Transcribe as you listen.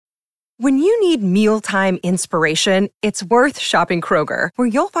When you need mealtime inspiration, it's worth shopping Kroger, where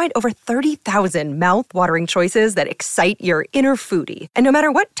you'll find over 30,000 mouth-watering choices that excite your inner foodie. And no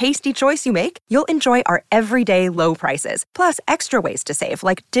matter what tasty choice you make, you'll enjoy our everyday low prices, plus extra ways to save,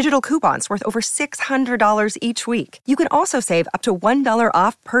 like digital coupons worth over $600 each week. You can also save up to $1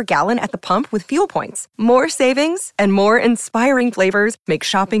 off per gallon at the pump with fuel points. More savings and more inspiring flavors make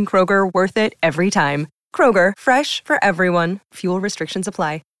shopping Kroger worth it every time. Kroger, fresh for everyone. Fuel restrictions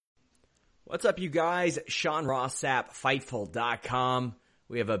apply. What's up, you guys? Sean Ross Sapp, Fightful.com.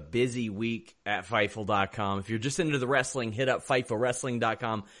 We have a busy week at Fightful.com. If you're just into the wrestling, hit up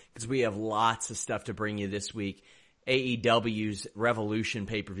FightfulWrestling.com because we have lots of stuff to bring you this week. AEW's Revolution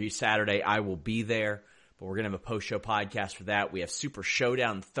pay-per-view Saturday. I will be there, but we're going to have a post-show podcast for that. We have Super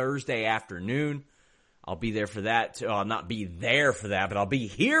Showdown Thursday afternoon. I'll be there for that. I'll not be there for that, but I'll be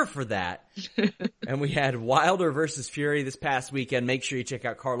here for that. And we had Wilder versus Fury this past weekend. Make sure you check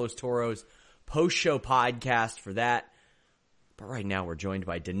out Carlos Toro's post-show podcast for that. But right now we're joined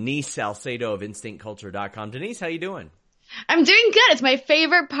by Denise Salcedo of InstinctCulture.com. Denise, how you doing? I'm doing good. It's my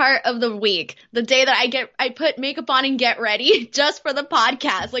favorite part of the week. The day that I put makeup on and get ready just for the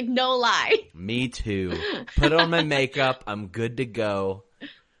podcast. Like, no lie. Me too. Put on my makeup. I'm good to go.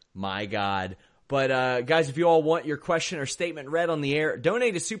 My God. But guys, if you all want your question or statement read on the air,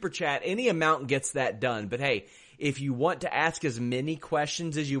 donate a super chat. Any amount gets that done. But hey, if you want to ask as many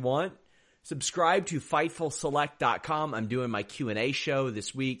questions as you want, subscribe to FightfulSelect.com. I'm doing my Q&A show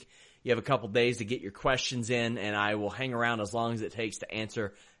this week. You have a couple days to get your questions in, and I will hang around as long as it takes to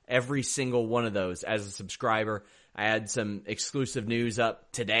answer every single one of those as a subscriber. I had some exclusive news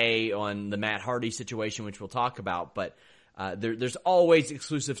up today on the Matt Hardy situation, which we'll talk about, but there's always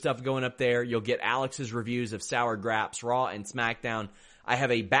exclusive stuff going up there. You'll get Alex's reviews of Sour Graps, Raw, and SmackDown. I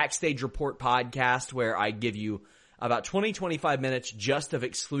have a Backstage Report podcast where I give you about 20-25 minutes just of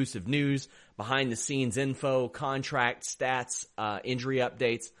exclusive news, behind-the-scenes info, contract stats, injury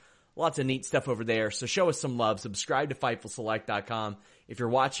updates. Lots of neat stuff over there. So show us some love. Subscribe to FightfulSelect.com. If you're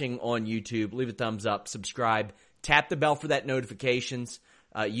watching on YouTube, leave a thumbs up, subscribe, tap the bell for that notifications.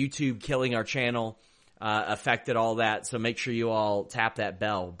 YouTube killing our channel affected all that, so make sure you all tap that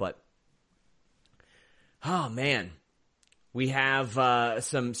bell. But, oh man, we have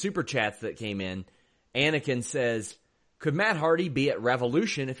some super chats that came in. Anakin says, could Matt Hardy be at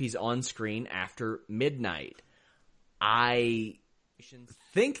Revolution if he's on screen after midnight? I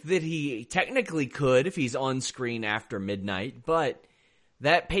think that he technically could if he's on screen after midnight, but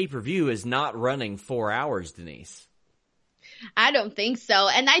that pay-per-view is not running 4 hours, Denise. I don't think so.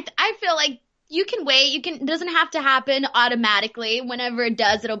 And I feel like you can wait. It doesn't have to happen automatically. Whenever it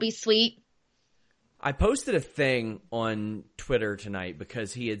does, it'll be sweet. I posted a thing on Twitter tonight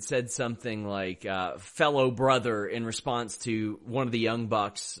because he had said something like fellow brother in response to one of the Young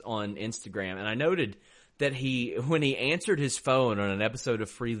Bucks on Instagram. And I noted that when he answered his phone on an episode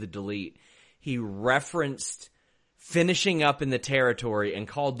of Free the Delete, he referenced finishing up in the territory and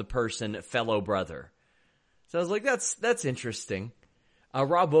called the person fellow brother. So I was like, that's interesting.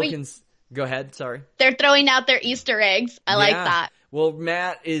 Rob Wilkins, go ahead, sorry. They're throwing out their Easter eggs. I like that. Well,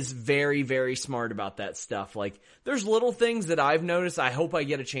 Matt is very, very smart about that stuff. Like, there's little things that I've noticed. I hope I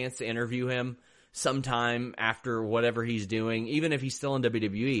get a chance to interview him sometime after whatever he's doing, even if he's still in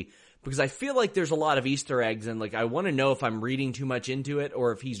WWE, because I feel like there's a lot of Easter eggs, and like I want to know if I'm reading too much into it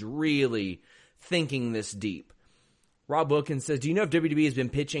or if he's really thinking this deep. Rob Wilkins says, do you know if WWE has been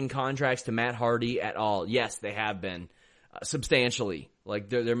pitching contracts to Matt Hardy at all? Yes, they have been. Substantially. Like,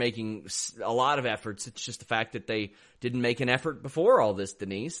 they're making a lot of efforts. It's just the fact that they didn't make an effort before all this,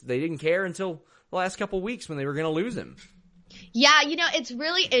 Denise. They didn't care until the last couple of weeks when they were going to lose him. Yeah, it's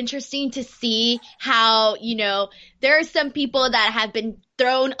really interesting to see how, there are some people that have been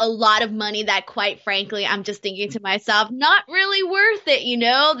thrown a lot of money that, quite frankly, I'm just thinking to myself, not really worth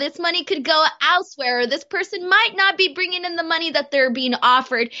it, This money could go elsewhere, or this person might not be bringing in the money that they're being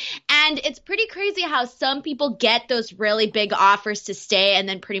offered. And it's pretty crazy how some people get those really big offers to stay and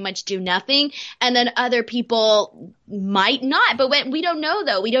then pretty much do nothing, and then other people might not. But we don't know,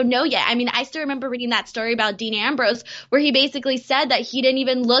 though. We don't know yet. I mean, I still remember reading that story about Dean Ambrose where he basically said that he didn't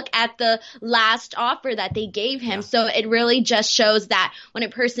even look at the last offer that they gave him. Yeah. So it really just shows that when a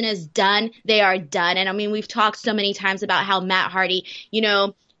person is done, they are done. And I mean, we've talked so many times about how Matt Hardy,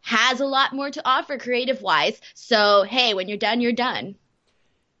 has a lot more to offer creative-wise. So, hey, when you're done, you're done.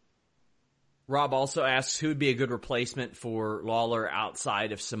 Rob also asks, who would be a good replacement for Lawler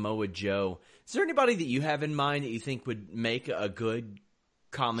outside of Samoa Joe? Is there anybody that you have in mind that you think would make a good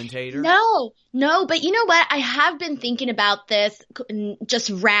commentator? No, but you know what? I have been thinking about this just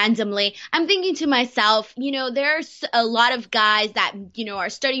randomly. I'm thinking to myself, there's a lot of guys that, are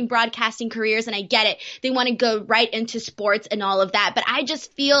studying broadcasting careers, and I get it. They want to go right into sports and all of that. But I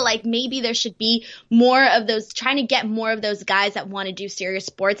just feel like maybe there should be more of those, trying to get more of those guys that want to do serious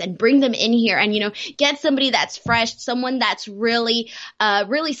sports and bring them in here and, get somebody that's fresh, someone that's really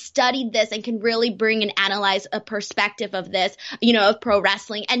studied this and can really bring and analyze a perspective of this, of pro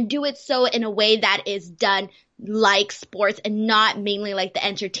wrestling, and do it so in a way that is done like sports and not mainly like the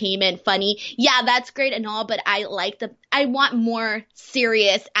entertainment funny. Yeah, that's great and all, but I want more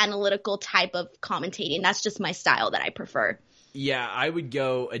serious analytical type of commentating. That's just my style that I prefer. Yeah, I would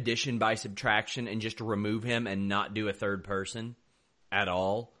go addition by subtraction and just remove him and not do a third person at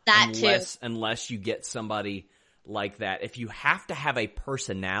all. Unless you get somebody like that. If you have to have a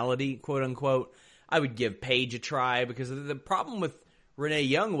personality, quote unquote, I would give Paige a try, because the problem with Renee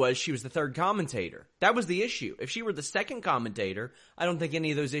Young was she was the third commentator. That was the issue. If she were the second commentator, I don't think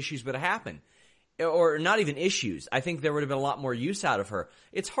any of those issues would have happened. Or not even issues. I think there would have been a lot more use out of her.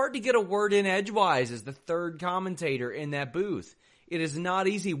 It's hard to get a word in edgewise as the third commentator in that booth. It is not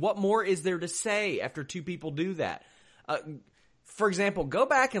easy. What more is there to say after two people do that? For example, go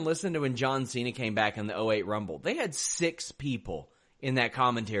back and listen to when John Cena came back in the 2008 Rumble. They had 6 people in that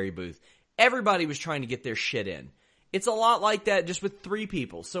commentary booth. Everybody was trying to get their shit in. It's a lot like that just with 3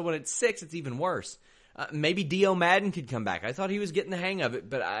 people. So when it's 6, it's even worse. Maybe Dio Madden could come back. I thought he was getting the hang of it,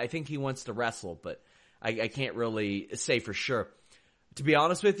 but I think he wants to wrestle. But I can't really say for sure. To be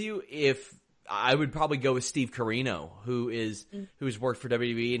honest with you, if I would probably go with Steve Corino, who's worked for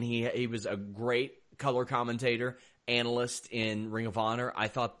WWE, and he was a great color commentator, analyst in Ring of Honor. I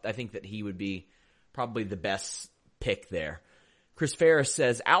think that he would be probably the best pick there. Chris Ferris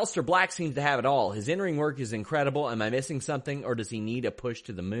says, Aleister Black seems to have it all. His in-ring work is incredible. Am I missing something, or does he need a push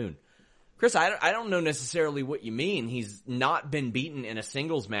to the moon? Chris, I don't know necessarily what you mean. He's not been beaten in a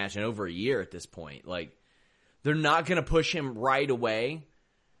singles match in over a year at this point. Like, they're not going to push him right away.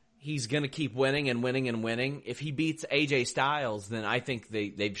 He's going to keep winning and winning and winning. If he beats AJ Styles, then I think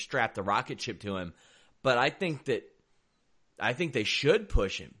they've strapped the rocket ship to him. But I think they should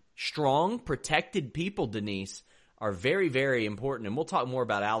push him. Strong, protected people, Denise, are very, very important. And we'll talk more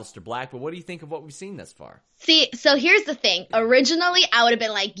about Aleister Black, but what do you think of what we've seen thus far? See, so here's the thing. Originally, I would have been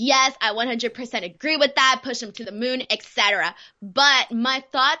like, yes, I 100% agree with that, push him to the moon, etc. But my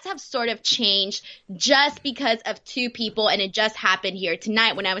thoughts have sort of changed just because of 2 people, and it just happened here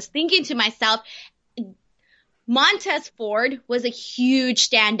tonight when I was thinking to myself, Montez Ford was a huge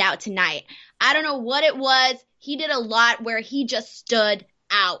standout tonight. I don't know what it was. He did a lot where he just stood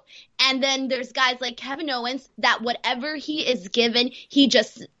out. And then there's guys like Kevin Owens that whatever he is given,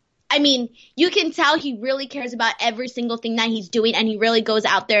 you can tell he really cares about every single thing that he's doing, and he really goes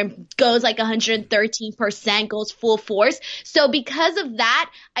out there and goes like 113%, goes full force. So because of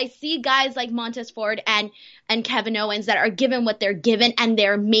that, I see guys like Montez Ford and Kevin Owens that are given what they're given, and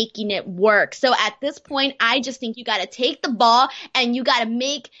they're making it work. So at this point, I just think you got to take the ball and you got to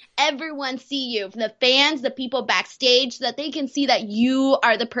make everyone see you, the fans, the people backstage, so that they can see that you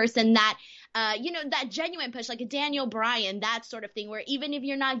are the person that that genuine push, like a Daniel Bryan, that sort of thing, where even if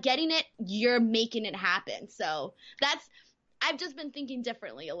you're not getting it, you're making it happen. So I've just been thinking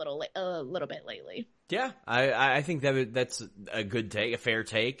differently a little bit lately. Yeah, I think that's a good take, a fair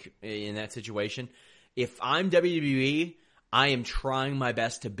take in that situation. If I'm WWE, I am trying my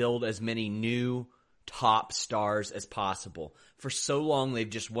best to build as many new top stars as possible. For so long, they've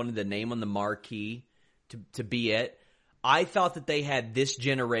just wanted the name on the marquee to be it. I thought that they had this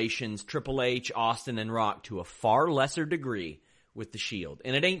generation's Triple H, Austin, and Rock to a far lesser degree with the Shield.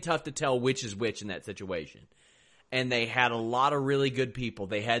 And it ain't tough to tell which is which in that situation. And they had a lot of really good people.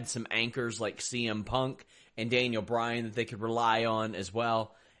 They had some anchors like CM Punk and Daniel Bryan that they could rely on as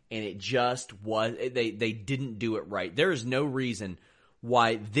well. And it just was, they didn't do it right. There is no reason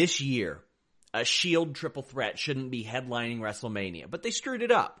why this year a Shield triple threat shouldn't be headlining WrestleMania. But they screwed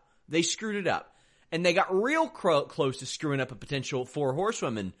it up. And they got real close to screwing up a potential 4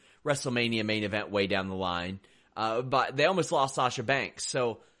 Horsewomen WrestleMania main event way down the line. But they almost lost Sasha Banks.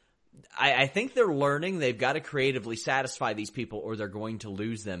 So I think they're learning. They've got to creatively satisfy these people or they're going to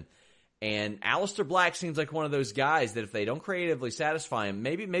lose them. And Aleister Black seems like one of those guys that if they don't creatively satisfy him,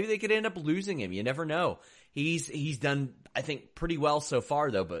 maybe they could end up losing him. You never know. He's done, I think, pretty well so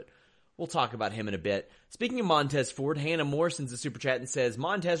far, though, but we'll talk about him in a bit. Speaking of Montez Ford, Hannah Moore sends a super chat and says,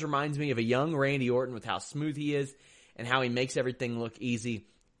 Montez reminds me of a young Randy Orton with how smooth he is and how he makes everything look easy.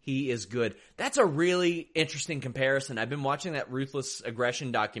 He is good. That's a really interesting comparison. I've been watching that Ruthless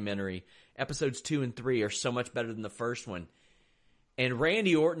Aggression documentary. Episodes 2 and 3 are so much better than the first one. And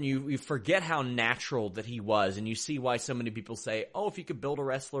Randy Orton, you forget how natural that he was, and you see why so many people say, oh, if you could build a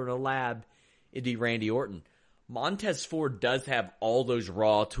wrestler in a lab, it'd be Randy Orton. Montez Ford does have all those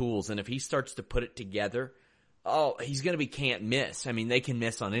raw tools, and if he starts to put it together, oh, he's going to be can't miss. I mean, they can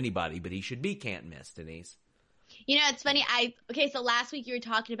miss on anybody, but he should be can't miss, Denise. You know, it's funny. So last week you were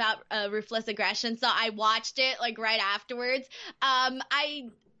talking about Ruthless Aggression, so I watched it like right afterwards.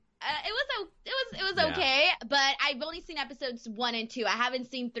 It was okay, but I've only seen episodes 1 and 2. I haven't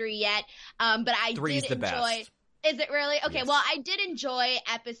seen 3 yet. But I Three's did the enjoy. best. Is it really? Okay, Yes. well, I did enjoy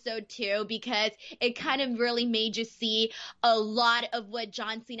episode 2 because it kind of really made you see a lot of what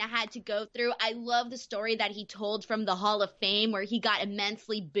John Cena had to go through. I love the story that he told from the Hall of Fame where he got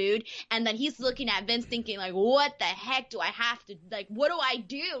immensely booed, and then he's looking at Vince thinking like, what the heck do I have to, like, what do I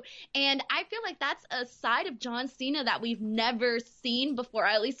do? And I feel like that's a side of John Cena that we've never seen before,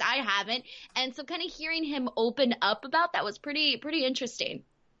 at least I haven't. And so kind of hearing him open up about that was pretty interesting.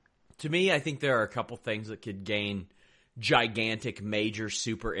 To me, I think there are a couple things that could gain gigantic, major,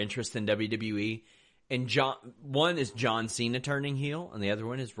 super interest in WWE. And one is John Cena turning heel, and the other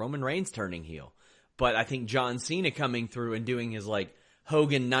one is Roman Reigns turning heel. But I think John Cena coming through and doing his like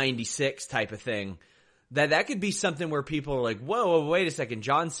Hogan 96 type of thing, that could be something where people are like, whoa, wait a second.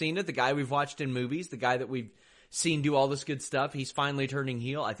 John Cena, the guy we've watched in movies, the guy that we've seen do all this good stuff, he's finally turning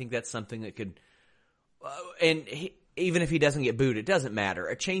heel. I think that's something that could, even if he doesn't get booed, it doesn't matter.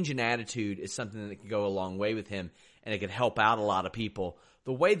 A change in attitude is something that can go a long way with him, and it could help out a lot of people.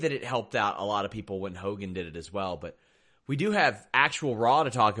 The way that it helped out a lot of people when Hogan did it as well. But we do have actual Raw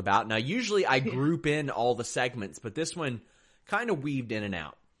to talk about. Now, usually I group in all the segments, but this one kind of weaved in and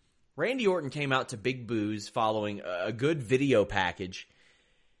out. Randy Orton came out to big boos following a good video package,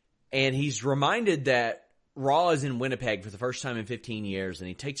 and he's reminded that Raw is in Winnipeg for the first time in 15 years, and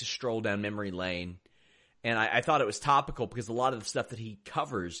he takes a stroll down memory lane. And I thought it was topical because a lot of the stuff that he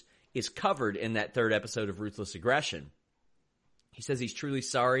covers is covered in that 3rd episode of Ruthless Aggression. He says he's truly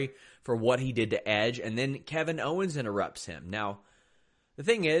sorry for what he did to Edge, and then Kevin Owens interrupts him. Now, the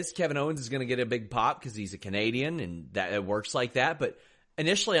thing is, Kevin Owens is going to get a big pop because he's a Canadian, and that it works like that. But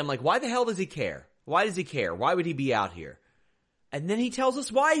initially, I'm like, why the hell does he care? Why does he care? Why would he be out here? And then he tells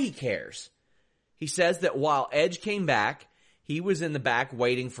us why he cares. He says that while Edge came back, he was in the back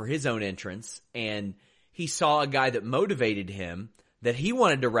waiting for his own entrance, and he saw a guy that motivated him, that he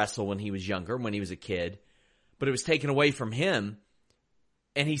wanted to wrestle when he was younger, when he was a kid, but it was taken away from him,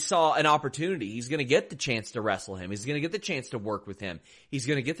 and he saw an opportunity. He's going to get the chance to wrestle him. He's going to get the chance to work with him. He's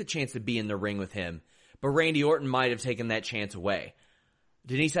going to get the chance to be in the ring with him. But Randy Orton might have taken that chance away.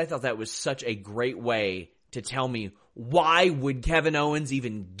 Denise, I thought that was such a great way to tell me, why would Kevin Owens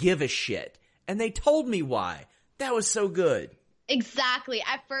even give a shit? And they told me why. That was so good. Exactly.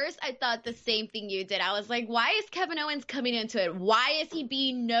 At first, I thought the same thing you did. I was like, why is Kevin Owens coming into it? Why is he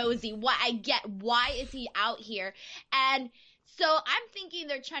being nosy? Why is he out here? And so I'm thinking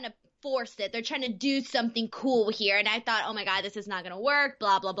they're trying to force it. They're trying to do something cool here. And I thought, oh my God, this is not going to work,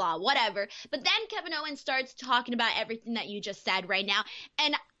 blah, blah, blah, whatever. But then Kevin Owens starts talking about everything that you just said right now.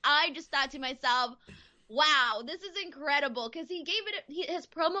 And I just thought to myself, wow, this is incredible, because he gave it, his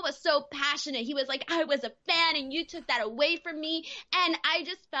promo was so passionate. He was like, I was a fan and you took that away from me. And I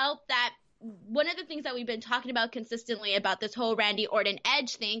just felt that one of the things that we've been talking about consistently about this whole Randy Orton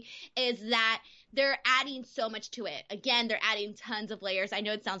Edge thing is that they're adding so much to it. Again, they're adding tons of layers. I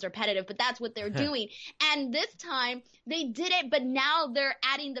know it sounds repetitive, but that's what they're doing. And this time they did it, but now they're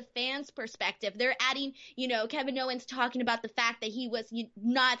adding the fans' perspective. They're adding, Kevin Owens talking about the fact that he was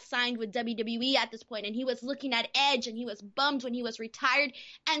not signed with WWE at this point, and he was looking at Edge and he was bummed when he was retired.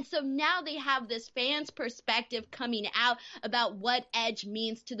 And so now they have this fans' perspective coming out about what Edge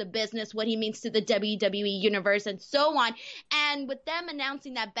means to the business, what he means to the WWE universe, and so on. And with them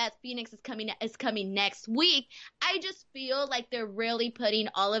announcing that Beth Phoenix is coming next week, I just feel like they're really putting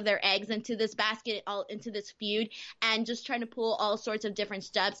all of their eggs into this basket, all into this feud, and just trying to pull all sorts of different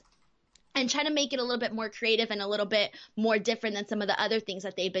stuffs and trying to make it a little bit more creative and a little bit more different than some of the other things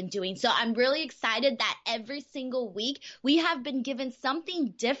that they've been doing. So I'm really excited that every single week we have been given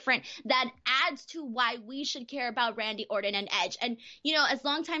something different that adds to why we should care about Randy Orton and Edge. And, as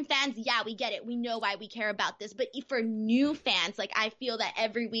longtime fans, yeah, we get it. We know why we care about this. But for new fans, I feel that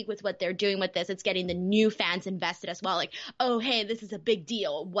every week with what they're doing with this, it's getting the new fans invested as well. Like, oh, hey, this is a big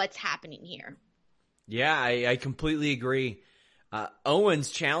deal. What's happening here? Yeah, I completely agree.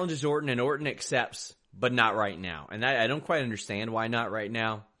 Owens challenges Orton, and Orton accepts, but not right now. And I don't quite understand why not right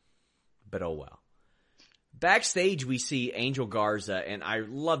now, but oh well. Backstage, we see Angel Garza, and I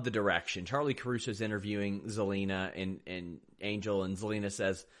love the direction. Charlie Caruso's interviewing Zelina, and Angel, and Zelina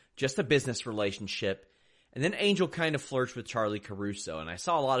says, just a business relationship. And then Angel kind of flirts with Charlie Caruso. And I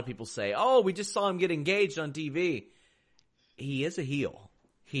saw a lot of people say, oh, we just saw him get engaged on TV. He is a heel.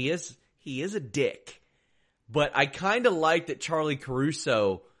 He is a dick. But I kind of like that Charlie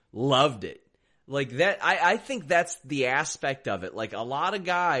Caruso loved it. Like that, I think that's the aspect of it. Like a lot of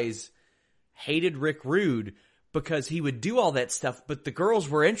guys hated Rick Rude because he would do all that stuff, but the girls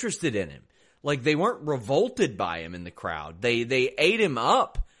were interested in him. Like they weren't revolted by him in the crowd. They ate him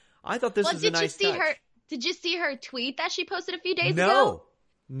up. I thought this was a nice touch. Did you see her tweet that she posted a few days ago?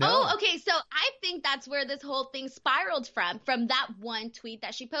 No. Oh, okay. So I think that's where this whole thing spiraled from that one tweet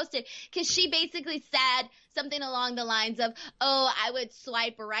that she posted. Because she basically said something along the lines of, oh, I would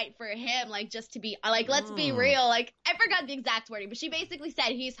swipe right for him, like, just to be, like, let's be real. Like, I forgot the exact wording, but she basically said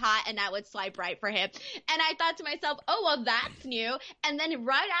he's hot and I would swipe right for him. And I thought to myself, oh, well, that's new. And then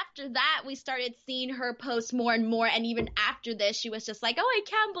right after that, we started seeing her post more and more. And even after this, she was just like, oh, I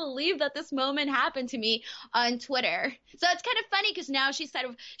can't believe that this moment happened to me on Twitter. So it's kind of funny because now she sort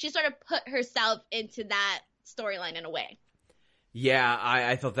of put herself into that storyline in a way. Yeah,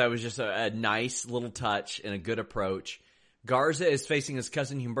 I thought that was just a nice little touch and a good approach. Garza is facing his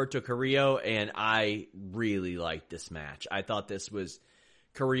cousin Humberto Carrillo, and I really liked this match. I thought this was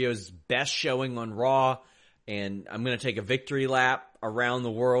Carrillo's best showing on Raw, and I'm going to take a victory lap around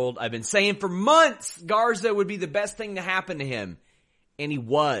the world. I've been saying for months Garza would be the best thing to happen to him, and he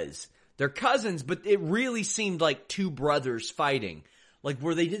was. They're cousins, but it really seemed like two brothers fighting. Like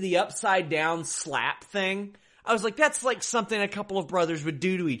where they did the upside down slap thing. I was like, that's like something a couple of brothers would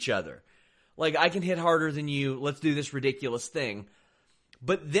do to each other. Like, I can hit harder than you. Let's do this ridiculous thing.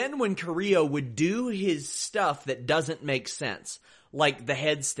 But then when Carrillo would do his stuff that doesn't make sense, like the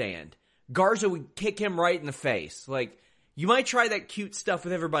headstand, Garza would kick him right in the face. Like, you might try that cute stuff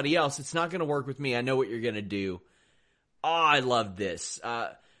with everybody else. It's not going to work with me. I know what you're going to do. Oh, I love this.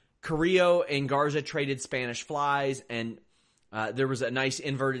 Carrillo and Garza traded Spanish flies, and there was a nice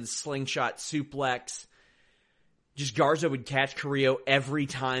inverted slingshot suplex. Just Garza would catch Carrillo every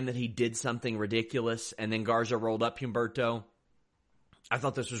time that he did something ridiculous, and then Garza rolled up Humberto. I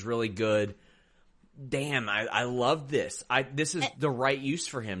thought this was really good. Damn, I love this. This is the right use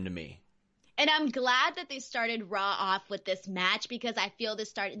for him to me. And I'm glad that they started Raw off with this match because I feel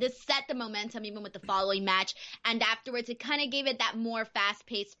this set the momentum even with the following match. And afterwards, it kind of gave it that more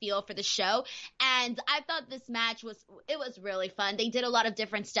fast-paced feel for the show. And I thought this match was really fun. They did a lot of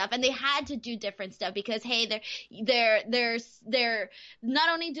different stuff, and they had to do different stuff because, hey, they're not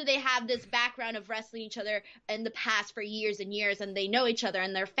only do they have this background of wrestling each other in the past for years and years, and they know each other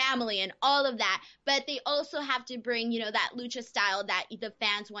and their family and all of that, but they also have to bring, that lucha style that the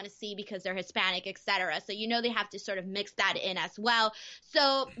fans want to see because they're Hispanic, etc. So they have to sort of mix that in as well.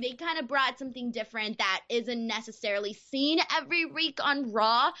 So they kind of brought something different that isn't necessarily seen every week on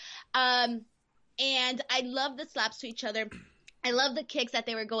Raw. And I love the slaps to each other. I love the kicks that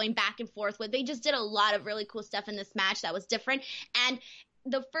they were going back and forth with. They just did a lot of really cool stuff in this match that was different. And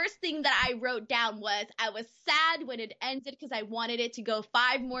the first thing that I wrote down was I was sad when it ended because I wanted it to go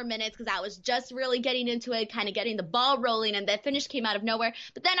 5 more minutes because I was just really getting into it, kind of getting the ball rolling, and that finish came out of nowhere.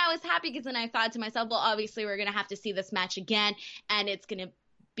 But then I was happy because then I thought to myself, well, obviously we're going to have to see this match again, and it's going to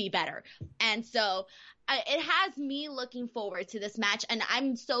be better. And so it has me looking forward to this match, and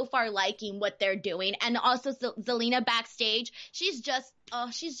I'm so far liking what they're doing. And also Zelina backstage, she's just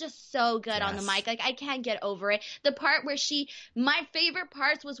so good on the mic. Like, I can't get over it. The part where my favorite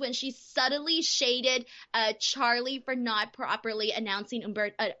parts was when she subtly shaded Charlie for not properly pronouncing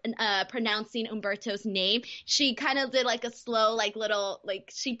Humberto's name. She kind of did like a slow, like little,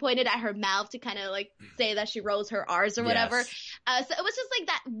 like she pointed at her mouth to kind of like say that she rolls her R's or whatever. Yes. So it was just like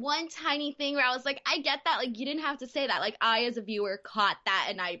that one tiny thing where I was like, I get that. Like, you didn't have to say that. Like, I as a viewer caught that,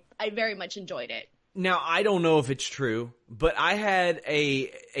 and I very much enjoyed it. Now, I don't know if it's true, but I had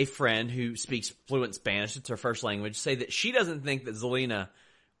a friend who speaks fluent Spanish, it's her first language, say that she doesn't think that Zelina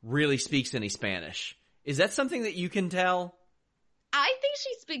really speaks any Spanish. Is that something that you can tell? I think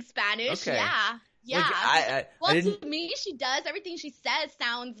she speaks Spanish, okay. Yeah. Like, to me, she does. Everything she says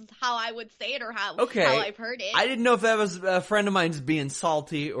sounds how I would say it or how I've heard it. I didn't know if that was a friend of mine's being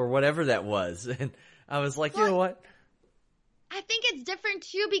salty or whatever that was. And I was like, you know what? I think it's different,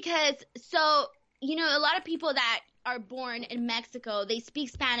 too, because a lot of people that are born in Mexico, they speak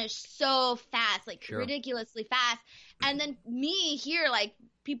Spanish so fast, like ridiculously fast. And then me here, like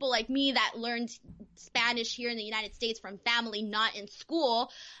people like me that learned Spanish here in the United States from family, not in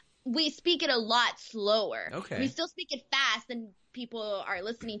school, we speak it a lot slower. Okay. We still speak it fast than people are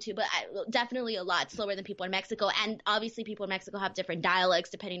listening to, but definitely a lot slower than people in Mexico. And obviously people in Mexico have different dialects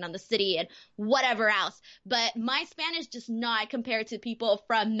depending on the city and whatever else. But my Spanish just not compared to people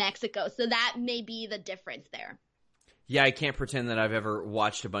from Mexico. So that may be the difference there. Yeah, I can't pretend that I've ever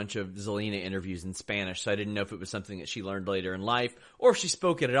watched a bunch of Zelina interviews in Spanish, so I didn't know if it was something that she learned later in life or if she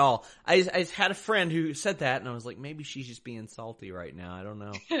spoke it at all. I had a friend who said that, and I was like, maybe she's just being salty right now. I don't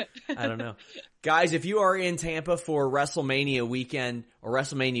know. I don't know. Guys, if you are in Tampa for WrestleMania weekend or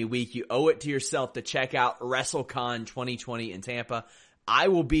WrestleMania week, you owe it to yourself to check out WrestleCon 2020 in Tampa. I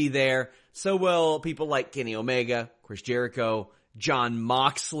will be there. So will people like Kenny Omega, Chris Jericho, Jon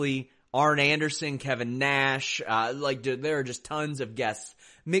Moxley, Arn Anderson, Kevin Nash, there are just tons of guests.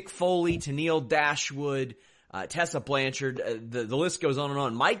 Mick Foley, Tennille Dashwood, Tessa Blanchard, the list goes on and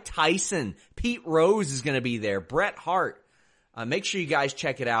on. Mike Tyson, Pete Rose is going to be there, Bret Hart. Make sure you guys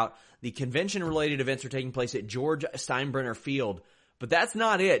check it out. The convention-related events are taking place at George Steinbrenner Field, but that's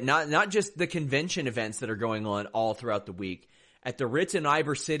not it. Not just the convention events that are going on all throughout the week. At the Ritz in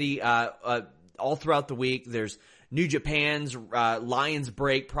Ybor City, all throughout the week, there's New Japan's Lions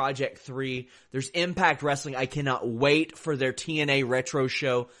Break Project 3. There's Impact Wrestling. I cannot wait for their TNA Retro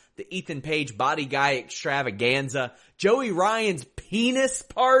Show. The Ethan Page Body Guy Extravaganza. Joey Ryan's Penis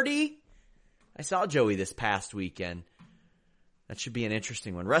Party. I saw Joey this past weekend. That should be an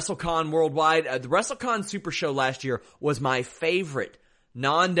interesting one. WrestleCon Worldwide. The WrestleCon Super Show last year was my favorite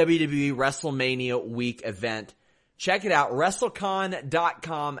non-WWE WrestleMania week event. Check it out.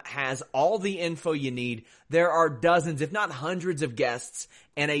 WrestleCon.com has all the info you need. There are dozens, if not hundreds of guests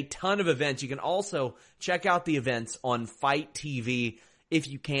and a ton of events. You can also check out the events on Fight TV if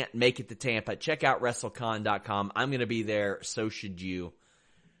you can't make it to Tampa. Check out WrestleCon.com. I'm going to be there. So should you.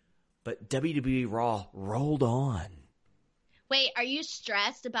 But WWE Raw rolled on. Wait, are you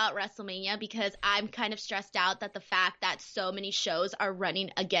stressed about WrestleMania? Because I'm kind of stressed out that the fact that so many shows are running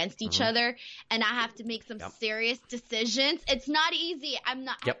against each other and I have to make some serious decisions. It's not easy.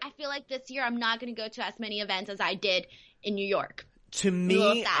 I feel like this year I'm not going to go to as many events as I did in New York. To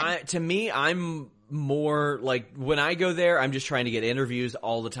me, I'm more like when I go there, I'm just trying to get interviews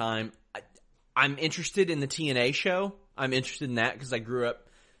all the time. I'm interested in the TNA show. I'm interested in that because I grew up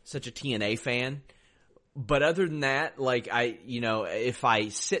such a TNA fan. But other than that, if I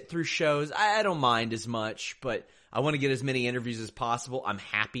sit through shows, I don't mind as much, but I want to get as many interviews as possible. I'm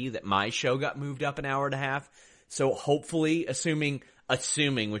happy that my show got moved up an hour and a half. So hopefully, assuming,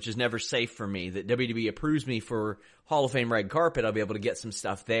 which is never safe for me, that WWE approves me for Hall of Fame red carpet, I'll be able to get some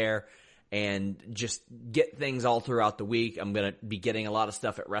stuff there and just get things all throughout the week. I'm going to be getting a lot of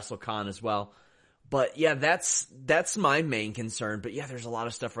stuff at WrestleCon as well. But yeah, that's my main concern. But yeah, there's a lot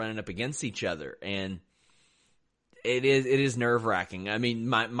of stuff running up against each other, and it is nerve-wracking. I mean,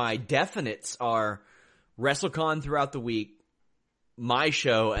 my definites are WrestleCon throughout the week, my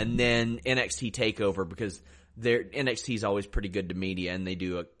show, and then NXT TakeOver, because NXT is always pretty good to media, and they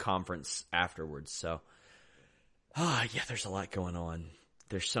do a conference afterwards. So, yeah, there's a lot going on.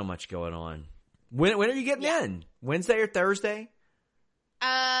 There's so much going on. When are you getting in? Wednesday or Thursday?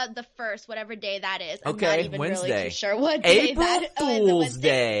 The first, whatever day that is. I'm okay, not even Wednesday. really too sure what day April that Fool's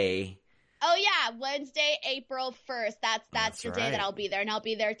Day. Oh yeah, Wednesday, April 1st. That's the day that I'll be there, and I'll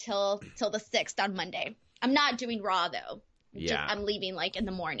be there till the 6th on Monday. I'm not doing Raw though. Yeah. I'm leaving in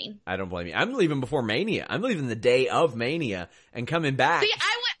the morning. I don't blame you. I'm leaving before Mania. I'm leaving the day of Mania and coming back. See,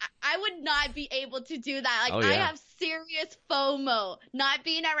 I would not be able to do that. I have serious FOMO. Not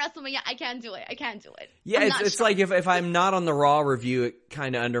being at WrestleMania, I can't do it. Yeah, it's like if I'm not on the Raw review, it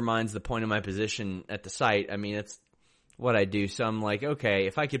kind of undermines the point of my position at the site. I mean, it's what I do. So I'm like, okay,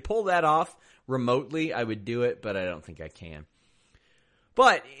 if I could pull that off remotely, I would do it, but I don't think I can.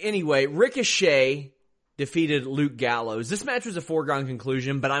 But anyway, Ricochet defeated Luke Gallows. This match was a foregone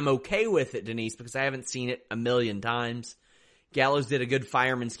conclusion, but I'm okay with it, Denise, because I haven't seen it a million times. Gallows did a good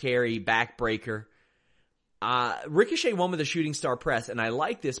fireman's carry backbreaker. Ricochet won with a shooting star press, and I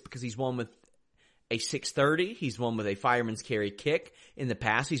like this because he's won with a 630. He's won with a fireman's carry kick. In the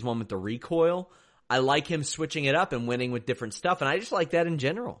past, he's won with the recoil. I like him switching it up and winning with different stuff, and I just like that in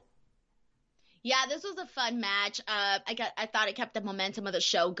general. Yeah, this was a fun match. I thought it kept the momentum of the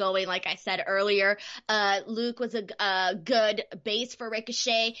show going. Like I said earlier, Luke was a good base for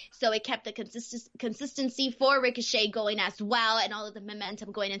Ricochet, so it kept the consistency for Ricochet going as well, and all of the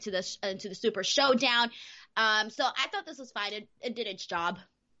momentum going into the Super Showdown. So I thought this was fine. It did its job.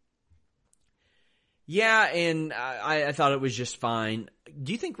 Yeah, and I thought it was just fine.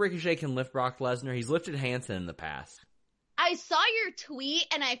 Do you think Ricochet can lift Brock Lesnar? He's lifted Hansen in the past. I saw your tweet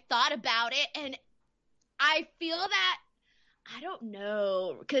and I thought about it, and I feel that I don't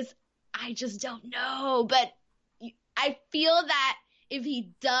know, because I just don't know. But I feel that if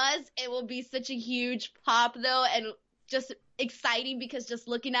he does, it will be such a huge pop, though, and just exciting, because just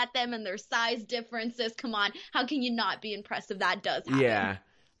looking at them and their size differences, come on, how can you not be impressed if that does happen? Yeah.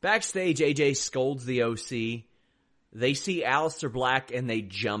 Backstage, AJ scolds the OC. They see Aleister Black and they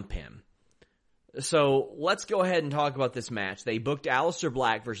jump him. So let's go ahead and talk about this match. They booked Aleister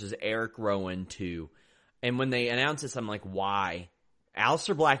Black versus Eric Rowan 2. And when they announced this, I'm like, why?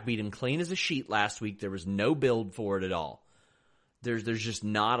 Aleister Black beat him clean as a sheet last week. There was no build for it at all. There's just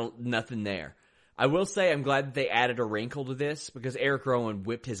nothing there. I will say I'm glad that they added a wrinkle to this, because Eric Rowan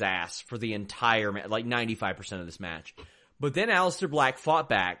whipped his ass for the entire match, like 95% of this match. But then Aleister Black fought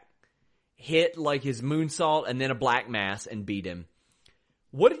back, hit like his moonsault and then a black mass and beat him.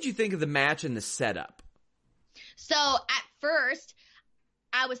 What did you think of the match and the setup? So at first,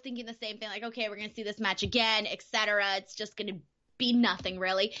 I was thinking the same thing, like, okay, we're going to see this match again, etc. It's just going to be nothing,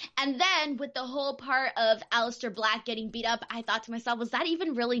 really. And then with the whole part of Aleister Black getting beat up, I thought to myself, was that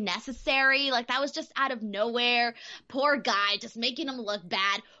even really necessary? Like, that was just out of nowhere. Poor guy, just making him look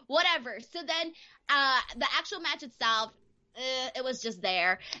bad. Whatever. So then the actual match itself, it was just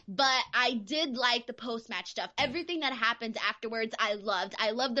there. But I did like the post-match stuff. Everything that happened afterwards, I loved.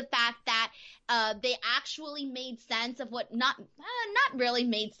 I loved the fact that they actually made sense of what, not really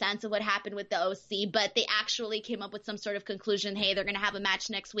made sense of what happened with the OC, but they actually came up with some sort of conclusion. Hey, they're going to have a match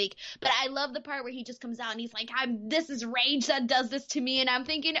next week. But I love the part where he just comes out and he's like, this is Rage that does this to me. And I'm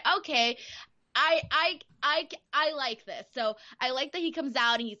thinking, okay, I like this. So I like that he comes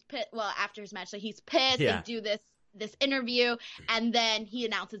out and he's pissed. Well, after his match, so he's pissed. Yeah. They do this interview, and then he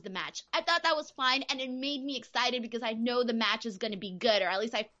announces the match. I thought that was fine, and it made me excited because I know the match is going to be good, or at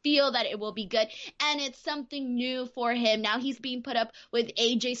least I feel that it will be good, and it's something new for him. Now he's being put up with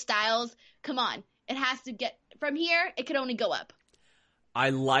AJ Styles. Come on. It has to get, from here, it could only go up.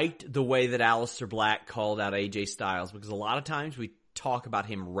 I liked the way that Aleister Black called out AJ Styles, because a lot of times we talk about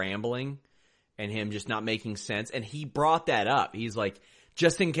him rambling and him just not making sense, and he brought that up. He's like,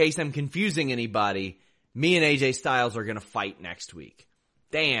 just in case I'm confusing anybody, me and AJ Styles are going to fight next week.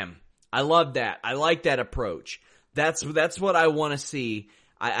 Damn. I love that. I like that approach. That's what I want to see.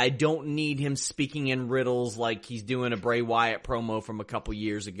 I don't need him speaking in riddles like he's doing a Bray Wyatt promo from a couple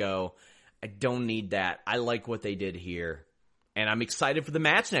years ago. I don't need that. I like what they did here. And I'm excited for the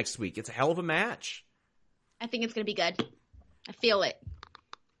match next week. It's a hell of a match. I think it's going to be good. I feel it.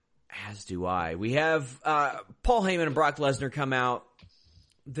 As do I. We have Paul Heyman and Brock Lesnar come out.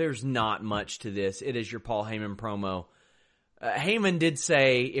 There's not much to this. It is your Paul Heyman promo. Heyman did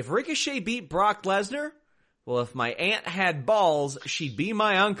say, if Ricochet beat Brock Lesnar, well, if my aunt had balls, she'd be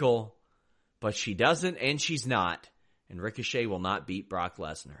my uncle. But she doesn't, and she's not. And Ricochet will not beat Brock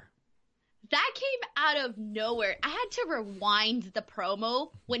Lesnar. That came out of nowhere. I had to rewind the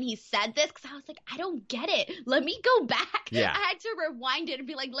promo when he said this, because I was like, I don't get it. Let me go back. Yeah. I had to rewind it and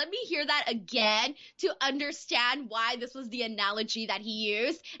be like, let me hear that again to understand why this was the analogy that he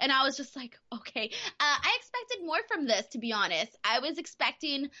used. And I was just like, okay. I expected more from this, to be honest. I was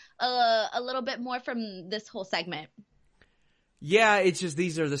expecting a little bit more from this whole segment. Yeah, it's just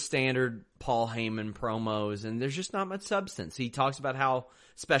these are the standard Paul Heyman promos, and there's just not much substance. He talks about how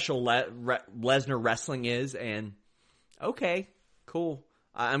special Lesnar wrestling is, and okay, cool.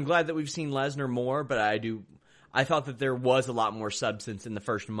 I'm glad that we've seen Lesnar more, but I thought that there was a lot more substance in the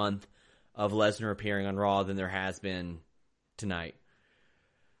first month of Lesnar appearing on Raw than there has been tonight.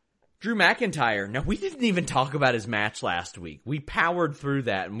 Drew McIntyre. Now, we didn't even talk about his match last week. We powered through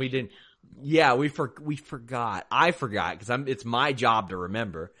that, and we didn't. Yeah, we forgot. I forgot because it's my job to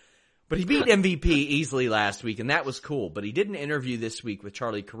remember. But he beat MVP easily last week, and that was cool. But he did an interview this week with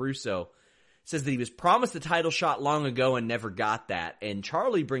Charlie Caruso. Says that he was promised a title shot long ago and never got that. And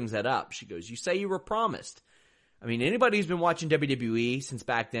Charlie brings that up. She goes, you say you were promised. I mean, anybody who's been watching WWE since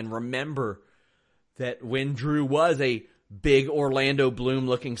back then, remember that when Drew was a big Orlando Bloom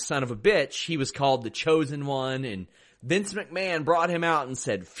looking son of a bitch, he was called the chosen one, and Vince McMahon brought him out and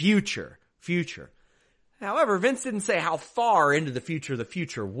said, future. However, Vince didn't say how far into the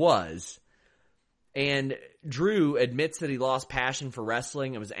future was. And Drew admits that he lost passion for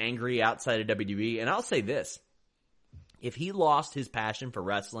wrestling and was angry outside of WWE. And I'll say this. If he lost his passion for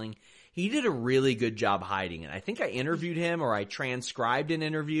wrestling, he did a really good job hiding it. I think I interviewed him, or I transcribed an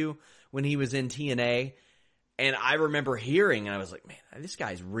interview when he was in TNA. And I remember hearing, and I was like, man, this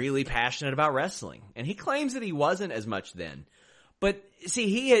guy's really passionate about wrestling. And he claims that he wasn't as much then. But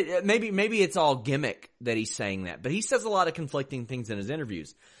see, maybe it's all gimmick that he's saying that. But he says a lot of conflicting things in his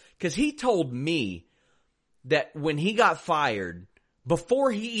interviews. Because he told me that when he got fired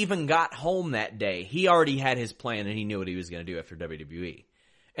Before he even got home that day, he already had his plan and he knew what he was going to do after WWE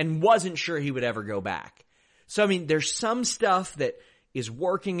and wasn't sure he would ever go back. So, I mean, there's some stuff that is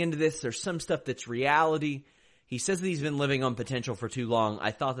working into this. There's some stuff that's reality. He says that he's been living on potential for too long.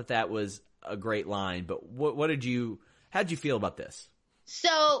 I thought that was a great line, but how'd you feel about this?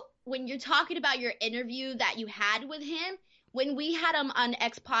 So when you're talking about your interview that you had with him, when we had him on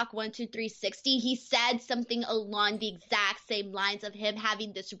X-Pac 12360, he said something along the exact same lines of him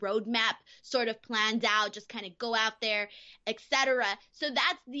having this roadmap sort of planned out, just kind of go out there, etc. So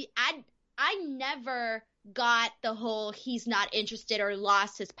that's I never got the whole he's not interested or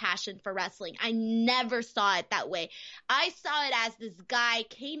lost his passion for wrestling. I never saw it that way. I saw it as this guy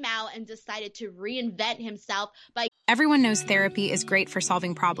came out and decided to reinvent himself by... Everyone knows therapy is great for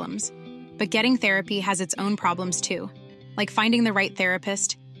solving problems, but getting therapy has its own problems too. Like finding the right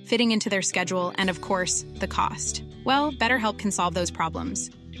therapist, fitting into their schedule, and of course, the cost. Well, BetterHelp can solve those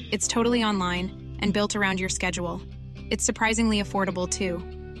problems. It's totally online and built around your schedule. It's surprisingly affordable too.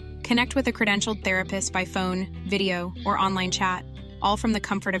 Connect with a credentialed therapist by phone, video, or online chat, all from the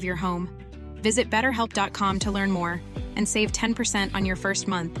comfort of your home. Visit BetterHelp.com to learn more and save 10% on your first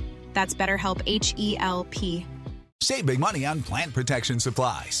month. That's BetterHelp, H-E-L-P. Save big money on plant protection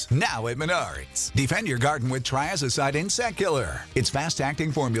supplies. Now at Menards. Defend your garden with Triazicide Insect Killer. Its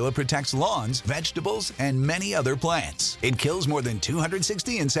fast-acting formula protects lawns, vegetables, and many other plants. It kills more than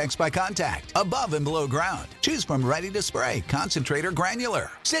 260 insects by contact, above and below ground. Choose from ready to spray, concentrate, or granular.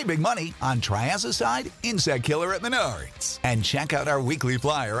 Save big money on Triazicide Insect Killer at Menards. And check out our weekly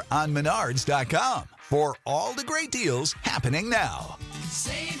flyer on Menards.com for all the great deals happening now.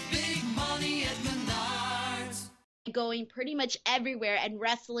 Save big money at Menards. Going pretty much everywhere and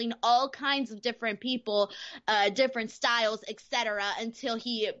wrestling all kinds of different people, different styles, etc., until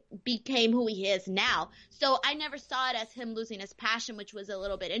he became who he is now. So I never saw it as him losing his passion, which was a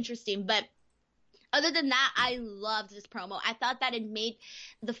little bit interesting. But other than that, I loved this promo. I thought that it made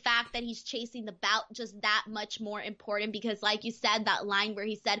the fact that he's chasing the belt just that much more important because, like you said, that line where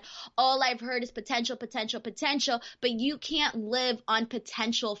he said, all I've heard is potential, potential, potential, but you can't live on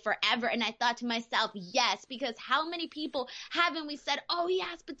potential forever. And I thought to myself, yes, because how many people haven't we said, oh, he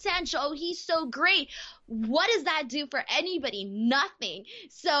has potential, oh, he's so great. What does that do for anybody? Nothing.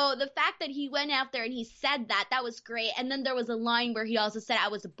 So the fact that he went out there and he said that was great. And then there was a line where he also said, I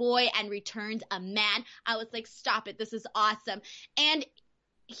was a boy and returned a man. I was like, stop it. This is awesome. And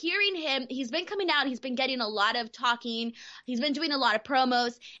hearing him, he's been coming out, he's been getting a lot of talking, he's been doing a lot of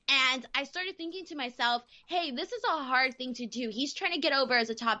promos, and I started thinking to myself, hey, this is a hard thing to do. He's trying to get over as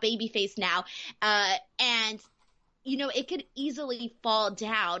a top babyface now, and, you know, it could easily fall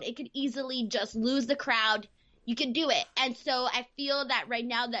down. It could easily just lose the crowd. You can do it. And so I feel that right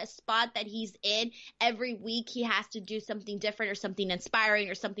now, that spot that he's in, every week he has to do something different or something inspiring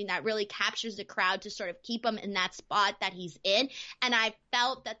or something that really captures the crowd to sort of keep him in that spot that he's in. And I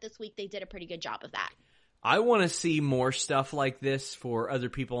felt that this week they did a pretty good job of that. I want to see more stuff like this for other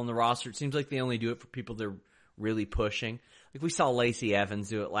people on the roster. It seems like they only do it for people they're really pushing. Like we saw Lacey Evans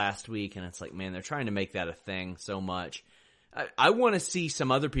do it last week, and it's like, man, they're trying to make that a thing so much. I want to see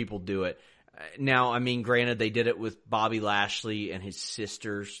some other people do it. Now, I mean, granted, they did it with Bobby Lashley and his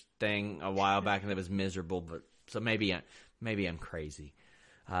sister's thing a while back, and it was miserable. But so maybe I'm crazy.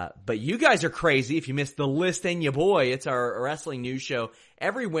 But you guys are crazy if you missed the List and your boy. It's our wrestling news show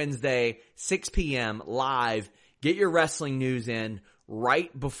every Wednesday, 6 p.m. live. Get your wrestling news in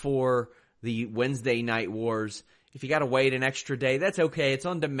right before the Wednesday Night Wars. If you got to wait an extra day, that's okay. It's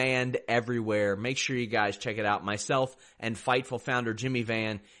on demand everywhere. Make sure you guys check it out. Myself and Fightful founder Jimmy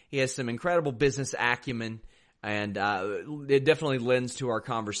Van. He has some incredible business acumen, and it definitely lends to our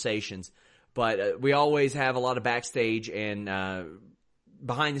conversations. But we always have a lot of backstage and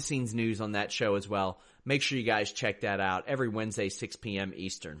behind-the-scenes news on that show as well. Make sure you guys check that out every Wednesday, 6 p.m.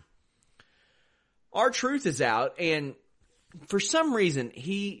 Eastern. R-Truth is out, and for some reason,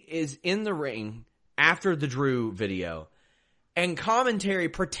 he is in the ring after the Drew video, and commentary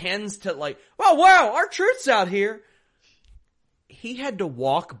pretends to like, oh wow, R-Truth's out here. He had to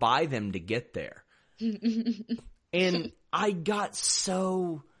walk by them to get there. And I got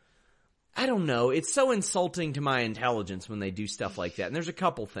so, I don't know, it's so insulting to my intelligence when they do stuff like that. And there's a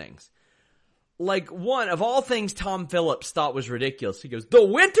couple things. Like, one, of all things Tom Phillips thought was ridiculous. He goes, the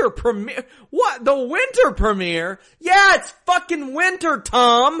winter premiere? What? The winter premiere? Yeah, it's fucking winter,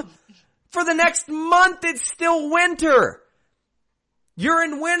 Tom. For the next month, it's still winter. You're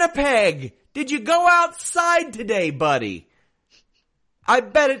in Winnipeg. Did you go outside today, buddy? I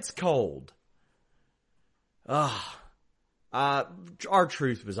bet it's cold.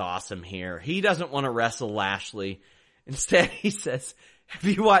 R-Truth was awesome here. He doesn't want to wrestle Lashley. Instead, he says, have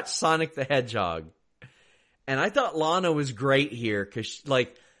you watched Sonic the Hedgehog? And I thought Lana was great here because,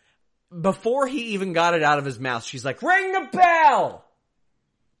 like, before he even got it out of his mouth, she's like, ring the bell!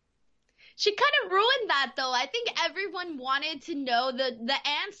 She kind of ruined that, though. I think everyone wanted to know the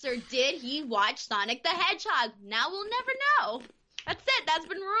answer. Did he watch Sonic the Hedgehog? Now we'll never know. That's it. That's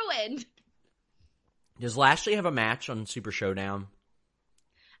been ruined. Does Lashley have a match on Super Showdown?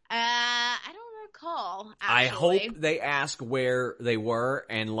 I don't recall, actually. I hope they ask where they were,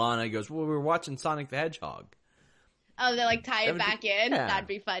 and Lana goes, well, we were watching Sonic the Hedgehog. Oh, they like tie it back in? Yeah. That'd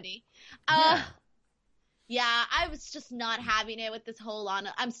be funny. Yeah, I was just not having it with this whole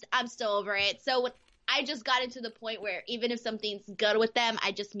Lana. I'm still over it. So I just got into the point where even if something's good with them,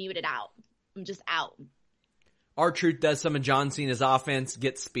 I just mute it out. I'm just out. R-Truth does some of John Cena's offense,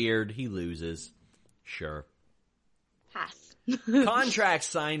 gets speared, he loses. Sure. Pass. Contract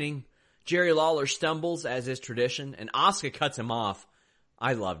signing. Jerry Lawler stumbles, as is tradition, and Asuka cuts him off.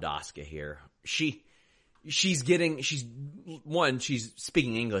 I loved Asuka here. She's speaking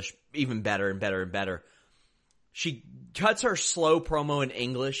English even better and better and better. She cuts her slow promo in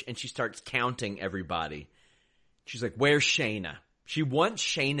English, and she starts counting everybody. She's like, where's Shayna? She wants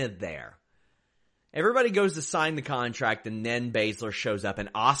Shayna there. Everybody goes to sign the contract, and then Baszler shows up,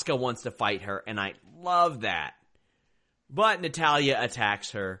 and Asuka wants to fight her, and I love that. But Natalya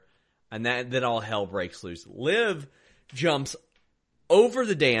attacks her, and then all hell breaks loose. Liv jumps over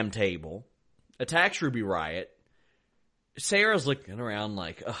the damn table, attacks Ruby Riott. Sarah's looking around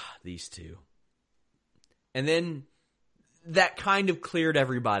like, ugh, these two. And then that kind of cleared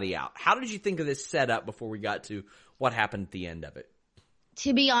everybody out. How did you think of this setup before we got to what happened at the end of it?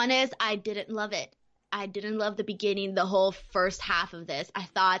 To be honest, I didn't love it. I didn't love the beginning, the whole first half of this. I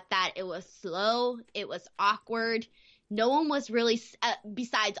thought that it was slow. It was awkward. No one was really,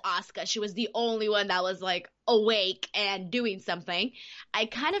 besides Asuka, she was the only one that was like awake and doing something. I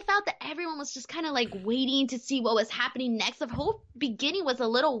kind of felt that everyone was just kind of like waiting to see what was happening next. The whole beginning was a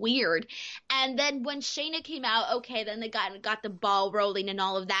little weird. And then when Shayna came out, okay, then they got the ball rolling and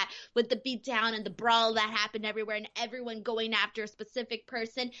all of that with the beatdown and the brawl that happened everywhere and everyone going after a specific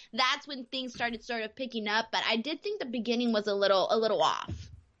person. That's when things started sort of picking up. But I did think the beginning was a little off.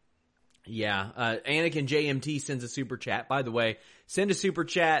 Yeah, Anakin JMT sends a super chat. By the way, send a super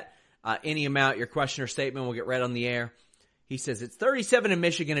chat, any amount, your question or statement will get read on the air. He says, it's 37 in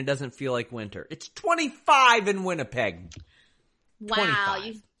Michigan, it doesn't feel like winter. It's 25 in Winnipeg. Wow,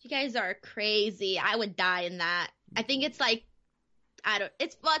 25. you guys are crazy. I would die in that. I think it's like,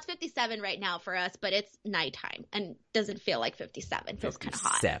 it's 57 right now for us, but it's nighttime and doesn't feel like 57. It feels kind of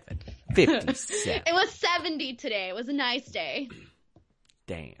hot. 57. It was 70 today. It was a nice day.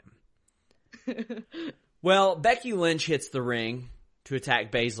 Damn. Well, Becky Lynch hits the ring to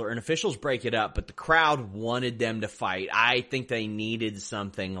attack Baszler, and officials break it up, but the crowd wanted them to fight. I think they needed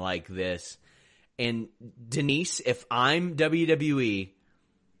something like this. And Denise, if I'm WWE,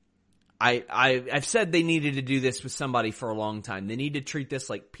 I've said they needed to do this with somebody for a long time. They need to treat this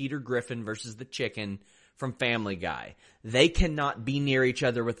like Peter Griffin versus the chicken from Family Guy. They cannot be near each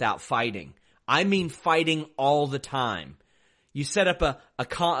other without fighting. I mean fighting all the time. You set up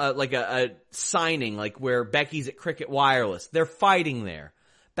a signing, like where Becky's at Cricket Wireless. They're fighting there.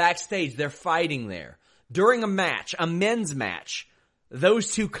 Backstage, they're fighting there. During a match, a men's match,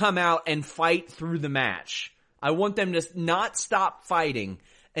 those two come out and fight through the match. I want them to not stop fighting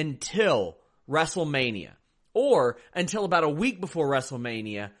until WrestleMania. Or until about a week before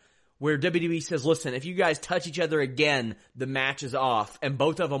WrestleMania, where WWE says, listen, if you guys touch each other again, the match is off. And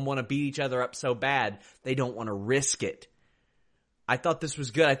both of them want to beat each other up so bad, they don't want to risk it. I thought this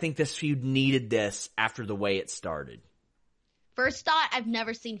was good. I think this feud needed this after the way it started. First thought, I've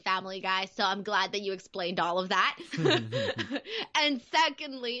never seen Family Guy, so I'm glad that you explained all of that. And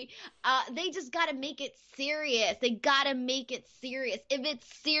secondly, they just got to make it serious. They got to make it serious. If it's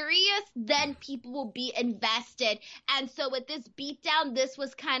serious, then people will be invested. And so with this beatdown, this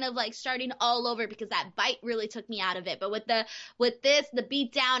was kind of like starting all over because that bite really took me out of it. But with the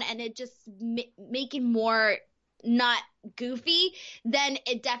beatdown and it just making more not goofy, then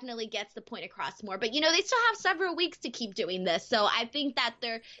it definitely gets the point across more. But, they still have several weeks to keep doing this. So I think that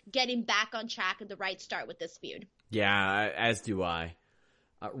they're getting back on track and the right start with this feud. Yeah, as do I.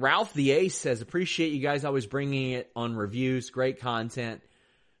 Ralph the Ace says, appreciate you guys always bringing it on reviews. Great content.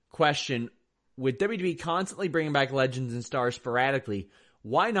 Question, with WWE constantly bringing back legends and stars sporadically,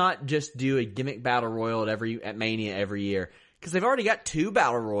 why not just do a gimmick battle royal at Mania every year? Because they've already got 2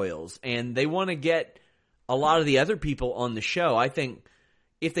 battle royals, and they want to get a lot of the other people on the show. I think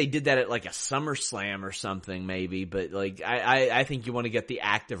if they did that at like a SummerSlam or something, maybe. But like, I think you want to get the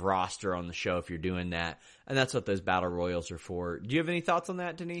active roster on the show if you're doing that. And that's what those battle royals are for. Do you have any thoughts on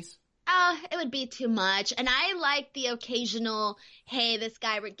that, Denise? It would be too much. And I like the occasional, hey, this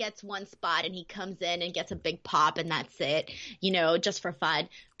guy gets one spot and he comes in and gets a big pop and that's it, just for fun.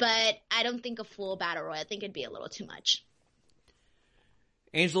 But I don't think a full battle royal. I think it'd be a little too much.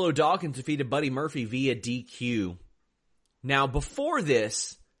 Angelo Dawkins defeated Buddy Murphy via DQ. Now, before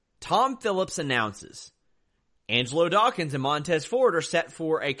this, Tom Phillips announces Angelo Dawkins and Montez Ford are set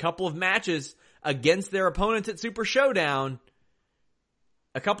for a couple of matches against their opponents at Super Showdown.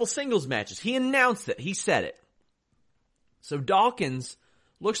 A couple singles matches. He announced it. He said it. So Dawkins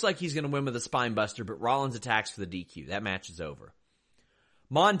looks like he's going to win with a spine buster, but Rollins attacks for the DQ. That match is over.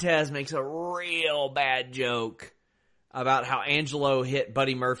 Montez makes a real bad joke about how Angelo hit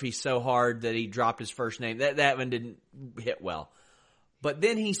Buddy Murphy so hard that he dropped his first name. That one didn't hit well. But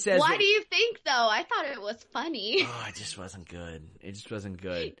then he says... Why do you think, though? I thought it was funny. Oh, it just wasn't good. It just wasn't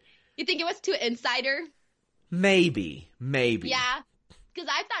good. You think it was too insider? Maybe. Yeah. Because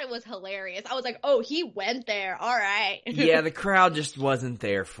I thought it was hilarious. I was like, oh, he went there. All right. Yeah, the crowd just wasn't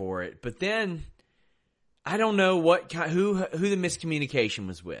there for it. But then, I don't know who the miscommunication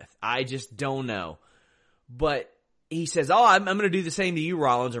was with. I just don't know. But he says, oh, I'm going to do the same to you,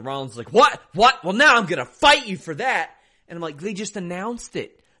 Rollins. And Rollins is like, what? Well, now I'm going to fight you for that. And I'm like, they just announced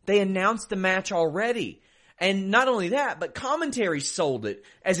it. They announced the match already. And not only that, but commentary sold it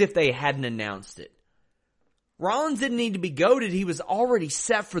as if they hadn't announced it. Rollins didn't need to be goated. He was already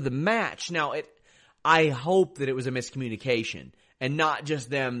set for the match. Now, I hope that it was a miscommunication and not just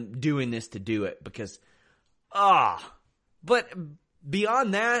them doing this to do it because, but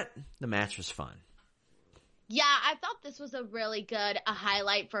beyond that, the match was fun. Yeah, I thought this was a really good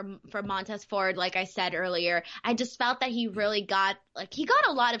highlight for Montez Ford, like I said earlier. I just felt that he really got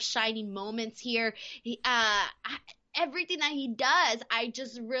a lot of shining moments here. Everything that he does, I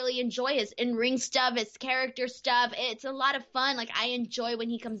just really enjoy his in-ring stuff, his character stuff. It's a lot of fun. Like, I enjoy when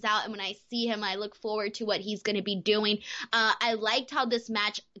he comes out, and when I see him, I look forward to what he's going to be doing. I liked how this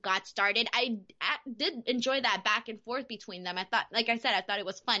match got started. I did enjoy that back and forth between them. I thought it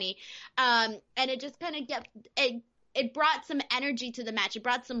was funny. And it just kind of it brought some energy to the match. It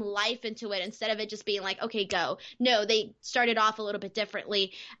brought some life into it instead of it just being like, okay, go. No, they started off a little bit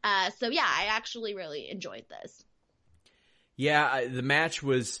differently. So yeah, I actually really enjoyed this. Yeah, the match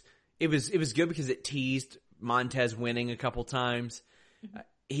was good because it teased Montez winning a couple times.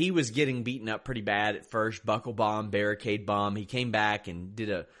 He was getting beaten up pretty bad at first. Buckle bomb, barricade bomb. He came back and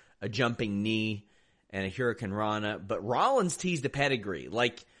did a jumping knee and a Hurricane Rana. But Rollins teased the pedigree.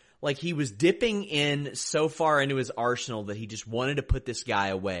 Like he was dipping in so far into his arsenal that he just wanted to put this guy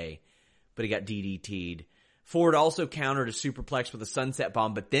away. But he got DDT'd. Ford also countered a superplex with a sunset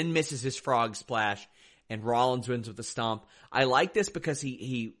bomb, but then misses his frog splash. And Rollins wins with a stomp. I like this because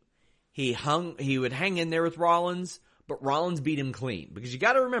he would hang in there with Rollins, but Rollins beat him clean. Because you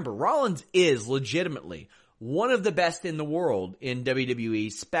got to remember, Rollins is legitimately one of the best in the world in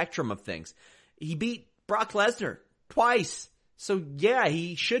WWE spectrum of things. He beat Brock Lesnar twice. So yeah,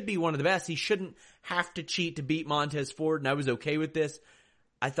 he should be one of the best. He shouldn't have to cheat to beat Montez Ford, and I was okay with this.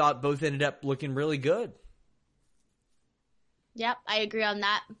 I thought both ended up looking really good. Yep, I agree on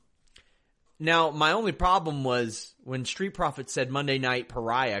that. Now, my only problem was when Street Profits said Monday Night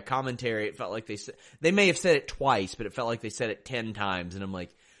Pariah commentary, it felt like they may have said it twice, but it felt like they said it 10 times. And I'm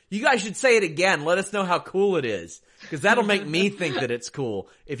like, you guys should say it again. Let us know how cool it is. Because that'll make me think that it's cool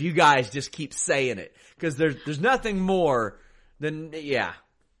if you guys just keep saying it. Because there's nothing more than, yeah.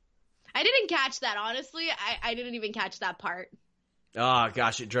 I didn't catch that, honestly. I didn't even catch that part. Oh,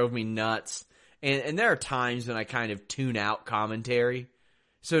 gosh, it drove me nuts. And there are times when I kind of tune out commentary,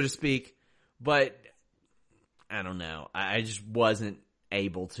 so to speak. But, I don't know. I just wasn't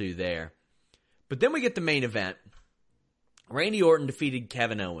able to there. But then we get the main event. Randy Orton defeated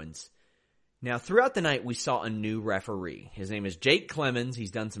Kevin Owens. Now, throughout the night, we saw a new referee. His name is Jake Clemens. He's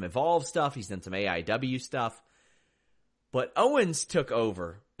done some Evolve stuff. He's done some AIW stuff. But Owens took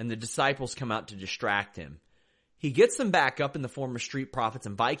over, and the Disciples come out to distract him. He gets them back up in the form of Street Profits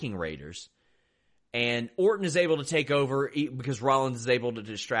and Viking Raiders. And Orton is able to take over because Rollins is able to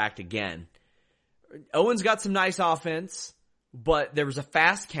distract again. Owens got some nice offense, but there was a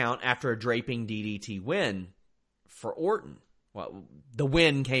fast count after a draping DDT win for Orton. Well, the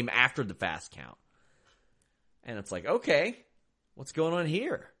win came after the fast count. And it's like, okay, what's going on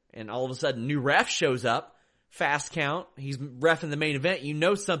here? And all of a sudden, new ref shows up, fast count, he's reffing the main event, you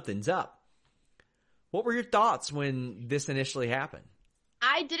know something's up. What were your thoughts when this initially happened?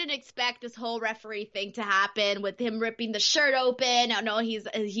 I didn't expect this whole referee thing to happen with him ripping the shirt open. I know he's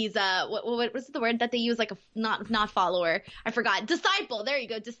what's the word that they use, like a not follower. I forgot. Disciple. There you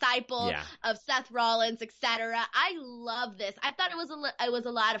go. Disciple of Seth Rollins, etc. I love this. I thought it was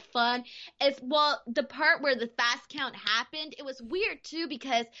a lot of fun. The part where the fast count happened, it was weird too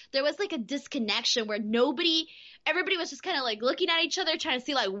because there was like a disconnection where everybody was just kind of like looking at each other trying to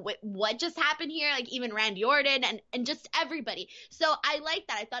see like what just happened here, like even Randy Orton and just everybody. So I liked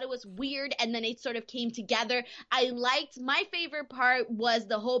that. I thought it was weird, and then it sort of came together. My favorite part was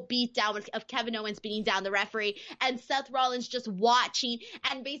the whole beatdown of Kevin Owens beating down the referee and Seth Rollins just watching,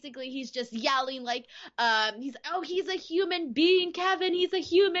 and basically he's just yelling like he's a human being, Kevin, he's a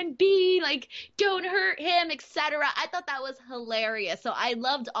human being, like don't hurt him, etc. I thought that was hilarious. So I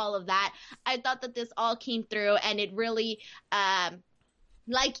loved all of that. I thought that this all came through, and it really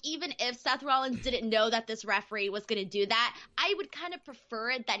even if Seth Rollins didn't know that this referee was going to do that, I would kind of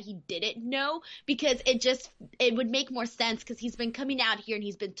prefer it that he didn't know, because it would make more sense, because he's been coming out here and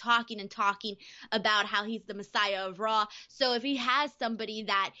he's been talking about how he's the Messiah of Raw. So if he has somebody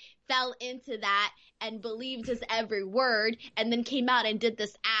that fell into that and believed his every word and then came out and did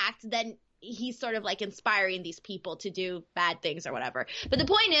this act, then he's sort of like inspiring these people to do bad things or whatever. But the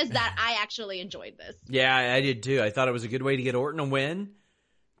point is that I actually enjoyed this. Yeah, I did too. I thought it was a good way to get Orton a win,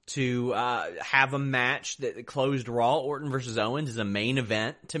 to have a match that closed Raw. Orton versus Owens is a main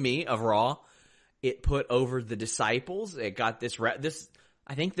event to me of Raw. It put over the Disciples. It got this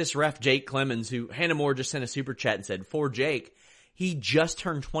ref, Jake Clemens, who Hannah Moore just sent a super chat and said, for Jake, he just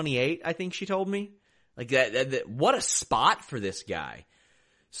turned 28, I think she told me. Like that what a spot for this guy.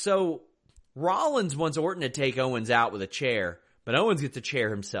 So Rollins wants Orton to take Owens out with a chair, but Owens gets a chair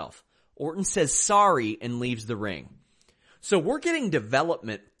himself. Orton says sorry and leaves the ring. So we're getting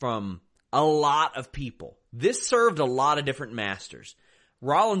development from a lot of people. This served a lot of different masters.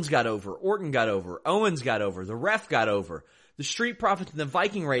 Rollins got over, Orton got over, Owens got over, the ref got over, the Street Profits and the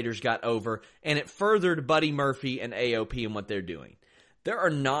Viking Raiders got over, and it furthered Buddy Murphy and AOP and what they're doing. There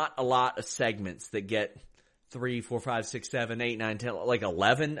are not a lot of segments that get 3, 4, 5, 6, 7, 8, 9, 10, like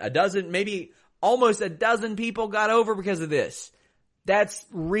 11, a dozen, maybe almost a dozen people got over because of this. That's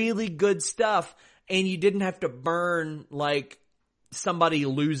really good stuff. And you didn't have to burn like somebody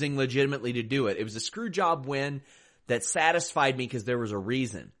losing legitimately to do it. It was a screw job win that satisfied me because there was a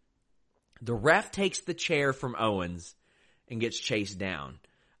reason. The ref takes the chair from Owens and gets chased down.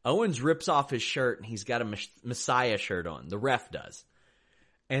 Owens rips off his shirt and he's got a Messiah shirt on. The ref does.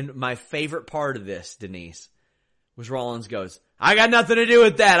 And my favorite part of this, Denise, was Rollins goes, I got nothing to do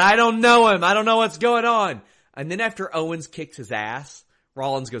with that. I don't know him. I don't know what's going on. And then after Owens kicks his ass,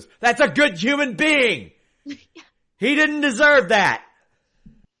 Rollins goes, that's a good human being. He didn't deserve that.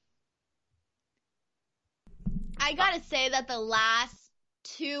 I gotta say that the last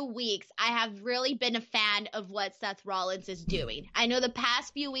 2 weeks, I have really been a fan of what Seth Rollins is doing. I know the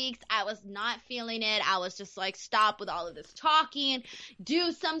past few weeks, I was not feeling it. I was just like, stop with all of this talking.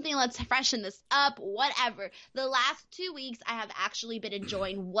 Do something. Let's freshen this up. Whatever. The last 2 weeks, I have actually been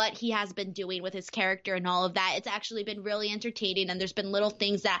enjoying what he has been doing with his character and all of that. It's actually been really entertaining, and there's been little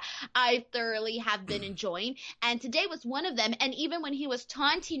things that I thoroughly have been enjoying. And today was one of them. And even when he was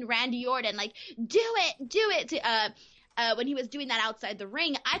taunting Randy Orton, like, do it, when he was doing that outside the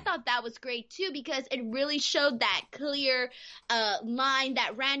ring, I thought that was great too, because it really showed that clear line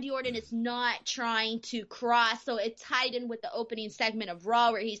that Randy Orton is not trying to cross. So it tied in with the opening segment of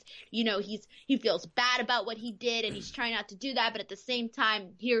Raw where he feels bad about what he did and he's trying not to do that, but at the same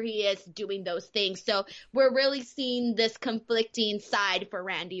time, here he is doing those things. So we're really seeing this conflicting side for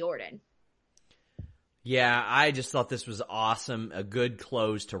Randy Orton. Yeah, I just thought this was awesome. A good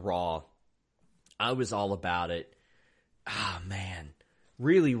close to Raw. I was all about it. Oh, man.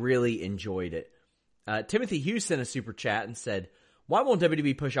 Really, really enjoyed it. Timothy Hughes sent a super chat and said, why won't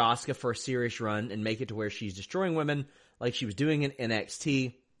WWE push Asuka for a serious run and make it to where she's destroying women like she was doing in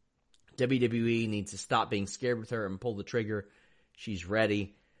NXT? WWE needs to stop being scared with her and pull the trigger. She's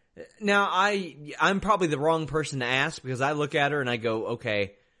ready. Now, I'm probably the wrong person to ask, because I look at her and I go,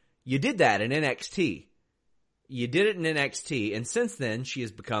 okay, you did that in NXT. You did it in NXT, and since then, she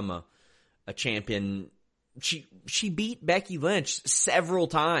has become a champion. She beat Becky Lynch several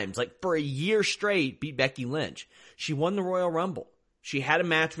times, like for a year straight, beat Becky Lynch. She won the Royal Rumble. She had a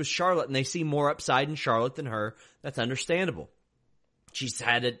match with Charlotte, and they see more upside in Charlotte than her. That's understandable. She's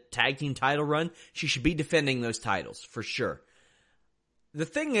had a tag team title run. She should be defending those titles, for sure. The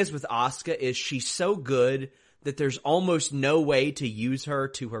thing is with Asuka is she's so good that there's almost no way to use her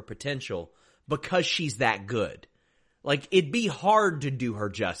to her potential because she's that good. Like, it'd be hard to do her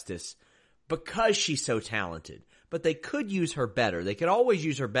justice because she's so talented. but they could use her better. They could always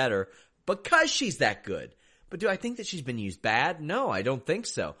use her better because she's that good. But do I think that she's been used bad? No, I don't think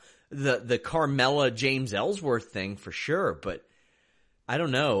so. The Carmella James Ellsworth thing for sure, but I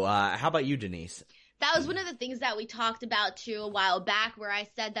don't know. How about you, Denise? That was one of the things that we talked about too a while back, where I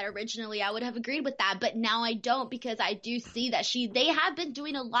said that originally I would have agreed with that, but now I don't, because I do see that they have been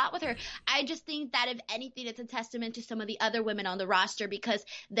doing a lot with her. I just think that if anything, it's a testament to some of the other women on the roster, because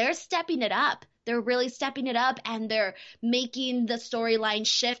they're stepping it up. They're really stepping it up, and they're making the storyline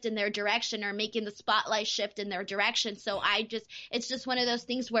shift in their direction, or making the spotlight shift in their direction. So it's just one of those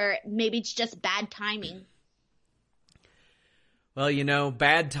things where maybe it's just bad timing. Well,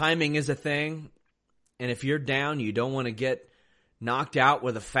 bad timing is a thing. And if you're down, you don't want to get knocked out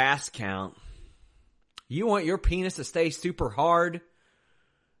with a fast count. You want your penis to stay super hard.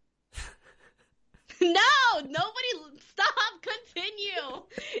 No, nobody, stop, continue.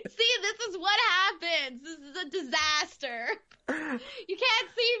 See, this is what happens. This is a disaster. You can't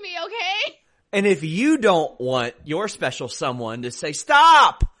see me, okay? And if you don't want your special someone to say,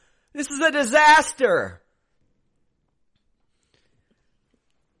 stop, this is a disaster,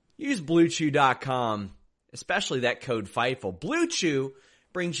 use BlueChew.com, especially that code FIGHTFUL. Blue Chew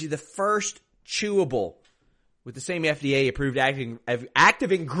brings you the first chewable with the same FDA-approved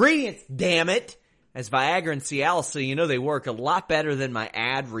active ingredients, damn it, as Viagra and Cialis, so you know they work a lot better than my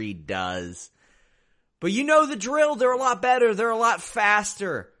ad read does. But you know the drill. They're a lot better. They're a lot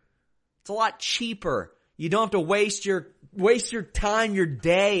faster. It's a lot cheaper. You don't have to waste your time, your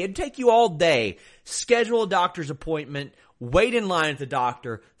day. It'd take you all day. Schedule a doctor's appointment. Wait in line at the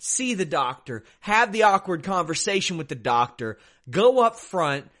doctor, see the doctor, have the awkward conversation with the doctor, go up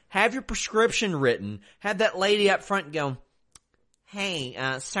front, have your prescription written, have that lady up front go, hey,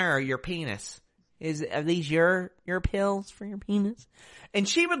 sir, your penis. Are these your pills for your penis? And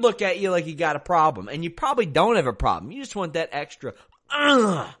she would look at you like you got a problem, and you probably don't have a problem. You just want that extra,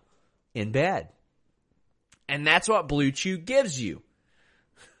 in bed. And that's what Blue Chew gives you.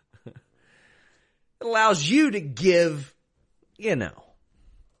 It allows you to give,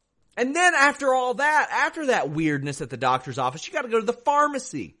 And then after all that, after that weirdness at the doctor's office, you got to go to the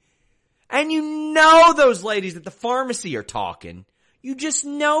pharmacy. And you know those ladies at the pharmacy are talking. You just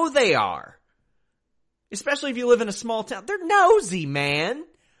know they are. Especially if you live in a small town. They're nosy, man.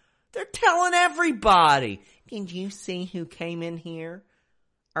 They're telling everybody. Did you see who came in here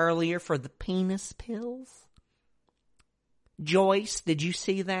earlier for the penis pills? Joyce, did you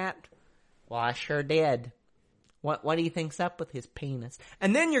see that? Well, I sure did. What do you think's up with his penis?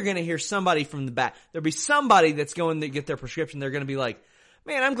 And then you're going to hear somebody from the back. There'll be somebody that's going to get their prescription. They're going to be like,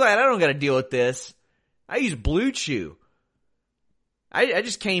 man, I'm glad I don't got to deal with this. I use Blue Chew. I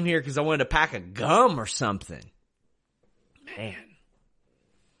just came here because I wanted a pack of gum or something. Man.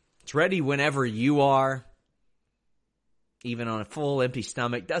 It's ready whenever you are. Even on a full empty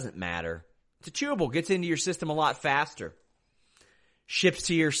stomach. Doesn't matter. It's a chewable. Gets into your system a lot faster. Ships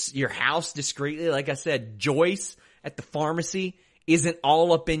to your house discreetly. Like I said, Joyce at the pharmacy isn't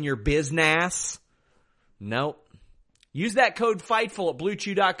all up in your business. Nope. Use that code FIGHTFUL at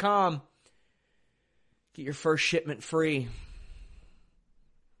BlueChew.com. Get your first shipment free.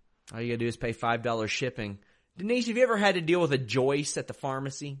 All you gotta do is pay $5 shipping. Denise, have you ever had to deal with a Joyce at the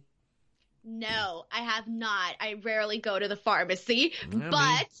pharmacy? No, I have not. I rarely go to the pharmacy, Yeah,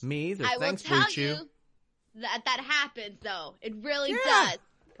 but me either. I Thanks, will tell Blue Chew. you that happens, though. It really does.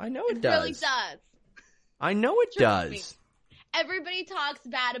 I know it It does. really does. I know it Trust does. me. Everybody talks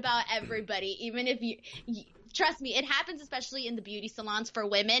bad about everybody, even if you trust me, it happens especially in the beauty salons for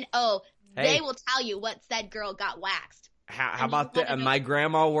women. Oh, Hey. they will tell you what said girl got waxed. How about that? My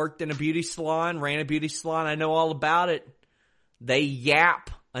grandma worked in a beauty salon, ran a beauty salon. I know all about it. They yap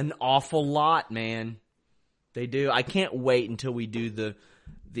an awful lot, man. They do. I can't wait until we do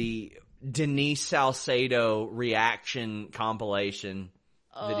the Denise Salcedo reaction compilation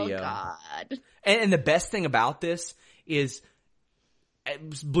video. Oh, God. And the best thing about this is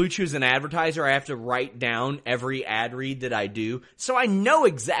Blue Chew's an advertiser. I have to write down every ad read that I do, so I know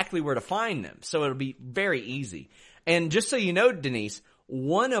exactly where to find them. So it'll be very easy. And just so you know, Denise,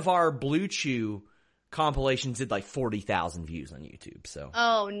 one of our Blue Chew compilations did like 40,000 views on YouTube. So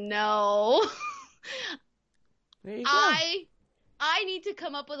Oh, no. there you go. I need to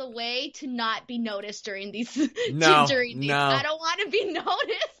come up with a way to not be noticed during these. No. I don't want to be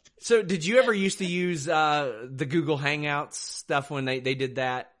noticed. So did you ever used to use the Google Hangouts stuff when they did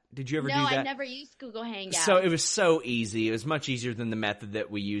that? Did you ever do that? I never used Google Hangouts. So it was so easy. It was much easier than the method that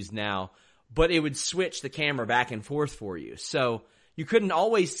we use now. But it would switch the camera back and forth for you. So you couldn't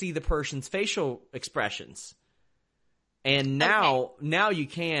always see the person's facial expressions. And now you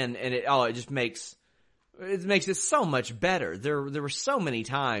can, and it just makes It makes it so much better. There were so many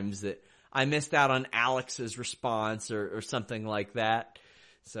times that I missed out on Alex's response or something like that.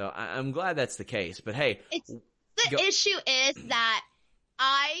 So I'm glad that's the case. But hey, the issue is that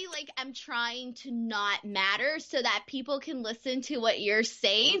I'm trying to not matter so that people can listen to what you're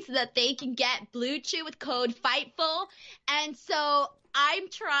saying so that they can get Blue Chew with code FIGHTFUL. And so I'm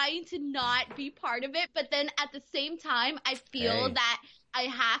trying to not be part of it, but then at the same time, I feel that I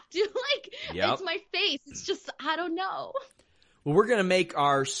have to, it's my face. It's just, I don't know. Well, we're going to make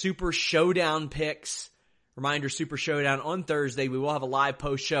our Super Showdown picks. Reminder, Super Showdown on Thursday. We will have a live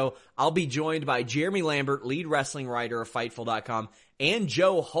post show. I'll be joined by Jeremy Lambert, lead wrestling writer of Fightful.com, and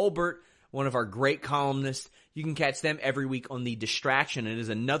Joe Hulbert, one of our great columnists. You can catch them every week on The Distraction. It is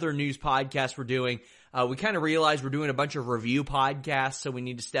another news podcast we're doing. We kind of realized we're doing a bunch of review podcasts, so we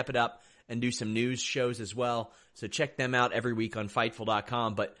need to step it up and do some news shows as well. So check them out every week on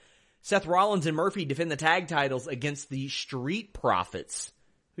Fightful.com. But Seth Rollins and Murphy defend the tag titles against the Street Profits.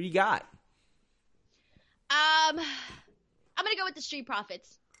 Who do you got? I'm going to go with the Street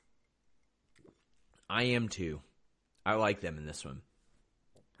Profits. I am too. I like them in this one.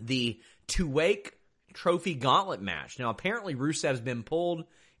 The Two-Wake Trophy Gauntlet match. Now, apparently Rusev's been pulled,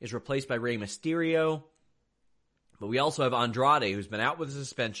 is replaced by Rey Mysterio. But we also have Andrade, who's been out with a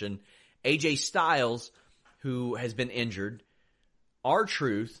suspension. AJ Styles, who has been injured.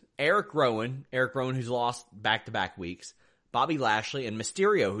 R-Truth, Eric Rowan, who's lost back-to-back weeks. Bobby Lashley, and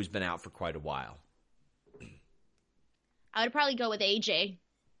Mysterio, who's been out for quite a while. I would probably go with AJ.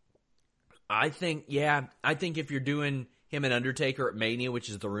 I think if you're doing him and Undertaker at Mania, which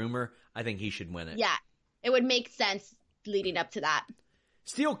is the rumor, I think he should win it. Yeah, it would make sense leading up to that.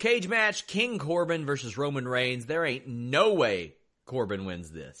 Steel cage match, King Corbin versus Roman Reigns. There ain't no way Corbin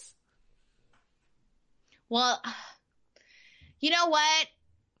wins this. Well, you know what?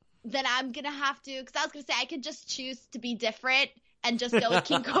 Then I'm going to have to, because I was going to say I could just choose to be different and just go with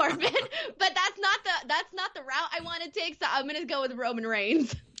King Corbin, but that's not the route I want to take, so I'm going to go with Roman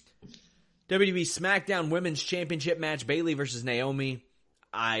Reigns. WWE SmackDown Women's Championship match, Bayley versus Naomi.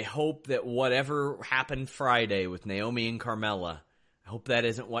 I hope that whatever happened Friday with Naomi and Carmella, I hope that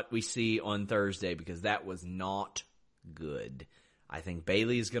isn't what we see on Thursday, because that was not good. I think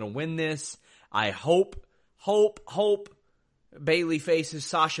Bayley is going to win this. I hope Bayley faces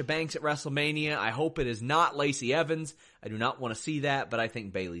Sasha Banks at WrestleMania. I hope it is not Lacey Evans. I do not want to see that, but I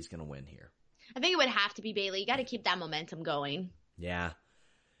think Bayley's going to win here. I think it would have to be Bayley. You got to keep that momentum going. Yeah.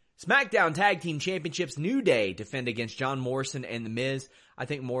 SmackDown Tag Team Championships, New Day defend against John Morrison and The Miz. I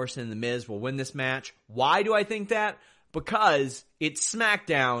think Morrison and The Miz will win this match. Why do I think that? Because it's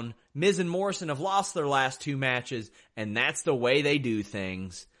SmackDown. Miz and Morrison have lost their last two matches, and that's the way they do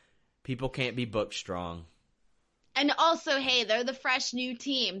things. People can't be booked strong. And also, hey, they're the fresh new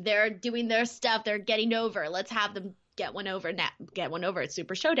team. They're doing their stuff. They're getting over. Let's have them get one over now. Get one over at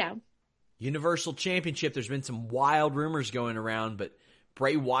Super Showdown. Universal Championship. There's been some wild rumors going around, but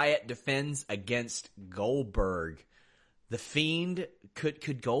Bray Wyatt defends against Goldberg. The Fiend.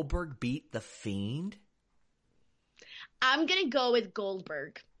 Could Goldberg beat The Fiend? I'm going to go with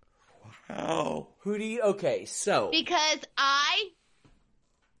Goldberg. Wow. Okay, so. Because I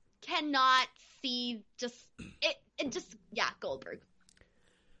cannot see Goldberg.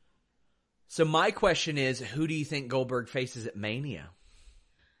 So my question is, who do you think Goldberg faces at Mania?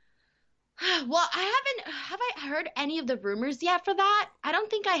 Well, have I heard any of the rumors yet for that? I don't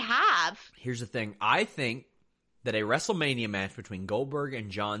think I have. Here's the thing. I think that a WrestleMania match between Goldberg and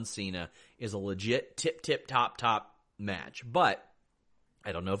John Cena is a legit top match. But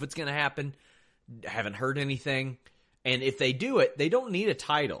I don't know if it's going to happen. I haven't heard anything. And if they do it, they don't need a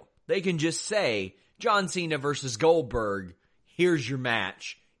title. They can just say, John Cena versus Goldberg, here's your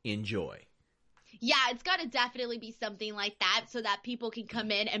match. Enjoy. Yeah, it's got to definitely be something like that so that people can come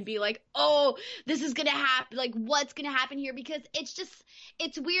in and be like, oh, this is going to happen. Like, what's going to happen here? Because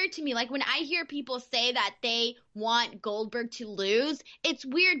it's weird to me. Like, when I hear people say that they want Goldberg to lose, it's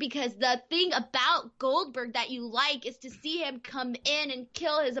weird because the thing about Goldberg that you like is to see him come in and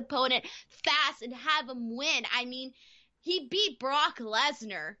kill his opponent fast and have him win. I mean, he beat Brock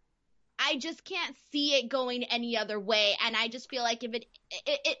Lesnar. I just can't see it going any other way, and I just feel like if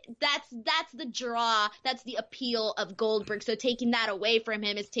that's the draw, that's the appeal of Goldberg. So taking that away from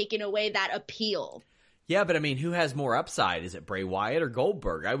him is taking away that appeal. Yeah, but I mean, who has more upside? Is it Bray Wyatt or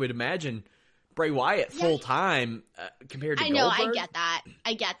Goldberg? I would imagine Bray Wyatt full time compared to Goldberg. I know,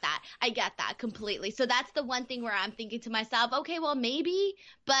 I get that completely. So that's the one thing where I'm thinking to myself, okay, well maybe,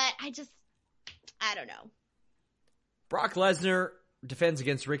 but I don't know. Brock Lesnar defends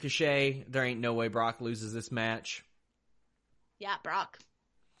against Ricochet. There ain't no way Brock loses this match. Yeah, Brock.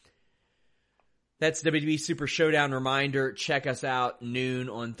 That's WWE Super Showdown reminder. Check us out noon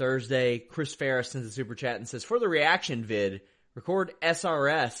on Thursday. Chris Farris sends a super chat and says, for the reaction vid, record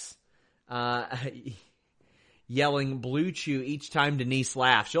SRS yelling Blue Chew each time Denise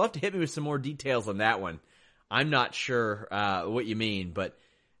laughs. You'll have to hit me with some more details on that one. I'm not sure what you mean, but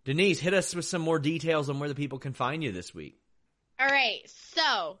Denise, hit us with some more details on where the people can find you this week. All right,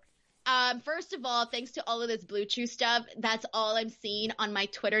 so first of all, thanks to all of this Blue Chew stuff, that's all I'm seeing on my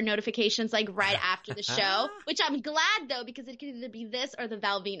Twitter notifications, like right after the show, which I'm glad though, because it could either be this or the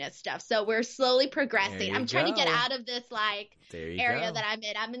Val Venus stuff. So we're slowly progressing. I'm trying to get out of this like area that I'm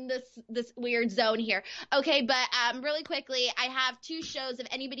in. I'm in this weird zone here. Okay, but really quickly, I have 2 shows. If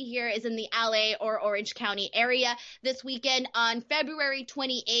anybody here is in the LA or Orange County area this weekend, on February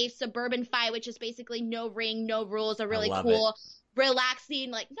 28th, Suburban Fight, which is basically no ring, no rules, a really cool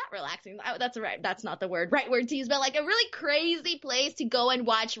relaxing, like not relaxing, that's not the right word to use, but like a really crazy place to go and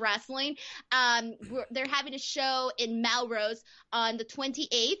watch wrestling. They're having a show in Melrose on the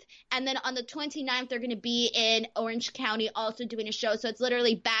 28th, and then on the 29th they're going to be in Orange County also doing a show. So it's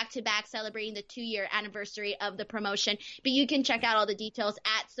literally back to back celebrating the 2-year anniversary of the promotion. But you can check out all the details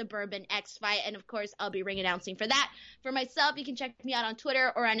at Suburban X Fight, and of course I'll be ring announcing for that. For myself, you can check me out on Twitter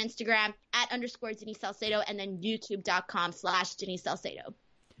or on Instagram at _Denise Salcedo, and then youtube.com/Denise Salcedo.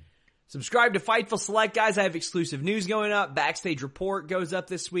 Subscribe to Fightful Select, guys. I have exclusive news going up. Backstage Report goes up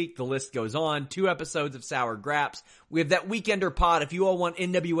this week. The list goes on. 2 episodes of Sour Graps. We have that Weekender pod. If you all want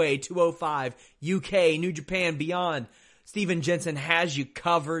NWA, 205, UK, New Japan, beyond, Steven Jensen has you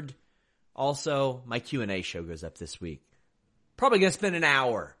covered. Also, my Q&A show goes up this week. Probably going to spend an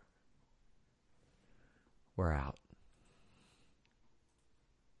hour. We're out.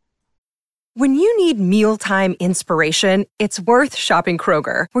 When you need mealtime inspiration, it's worth shopping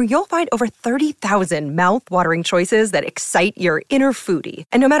Kroger, where you'll find over 30,000 mouth-watering choices that excite your inner foodie.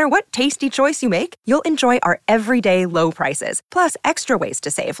 And no matter what tasty choice you make, you'll enjoy our everyday low prices, plus extra ways to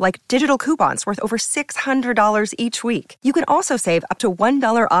save, like digital coupons worth over $600 each week. You can also save up to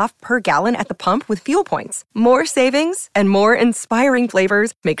 $1 off per gallon at the pump with fuel points. More savings and more inspiring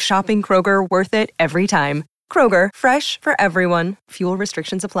flavors make shopping Kroger worth it every time. Kroger, fresh for everyone. Fuel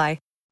restrictions apply.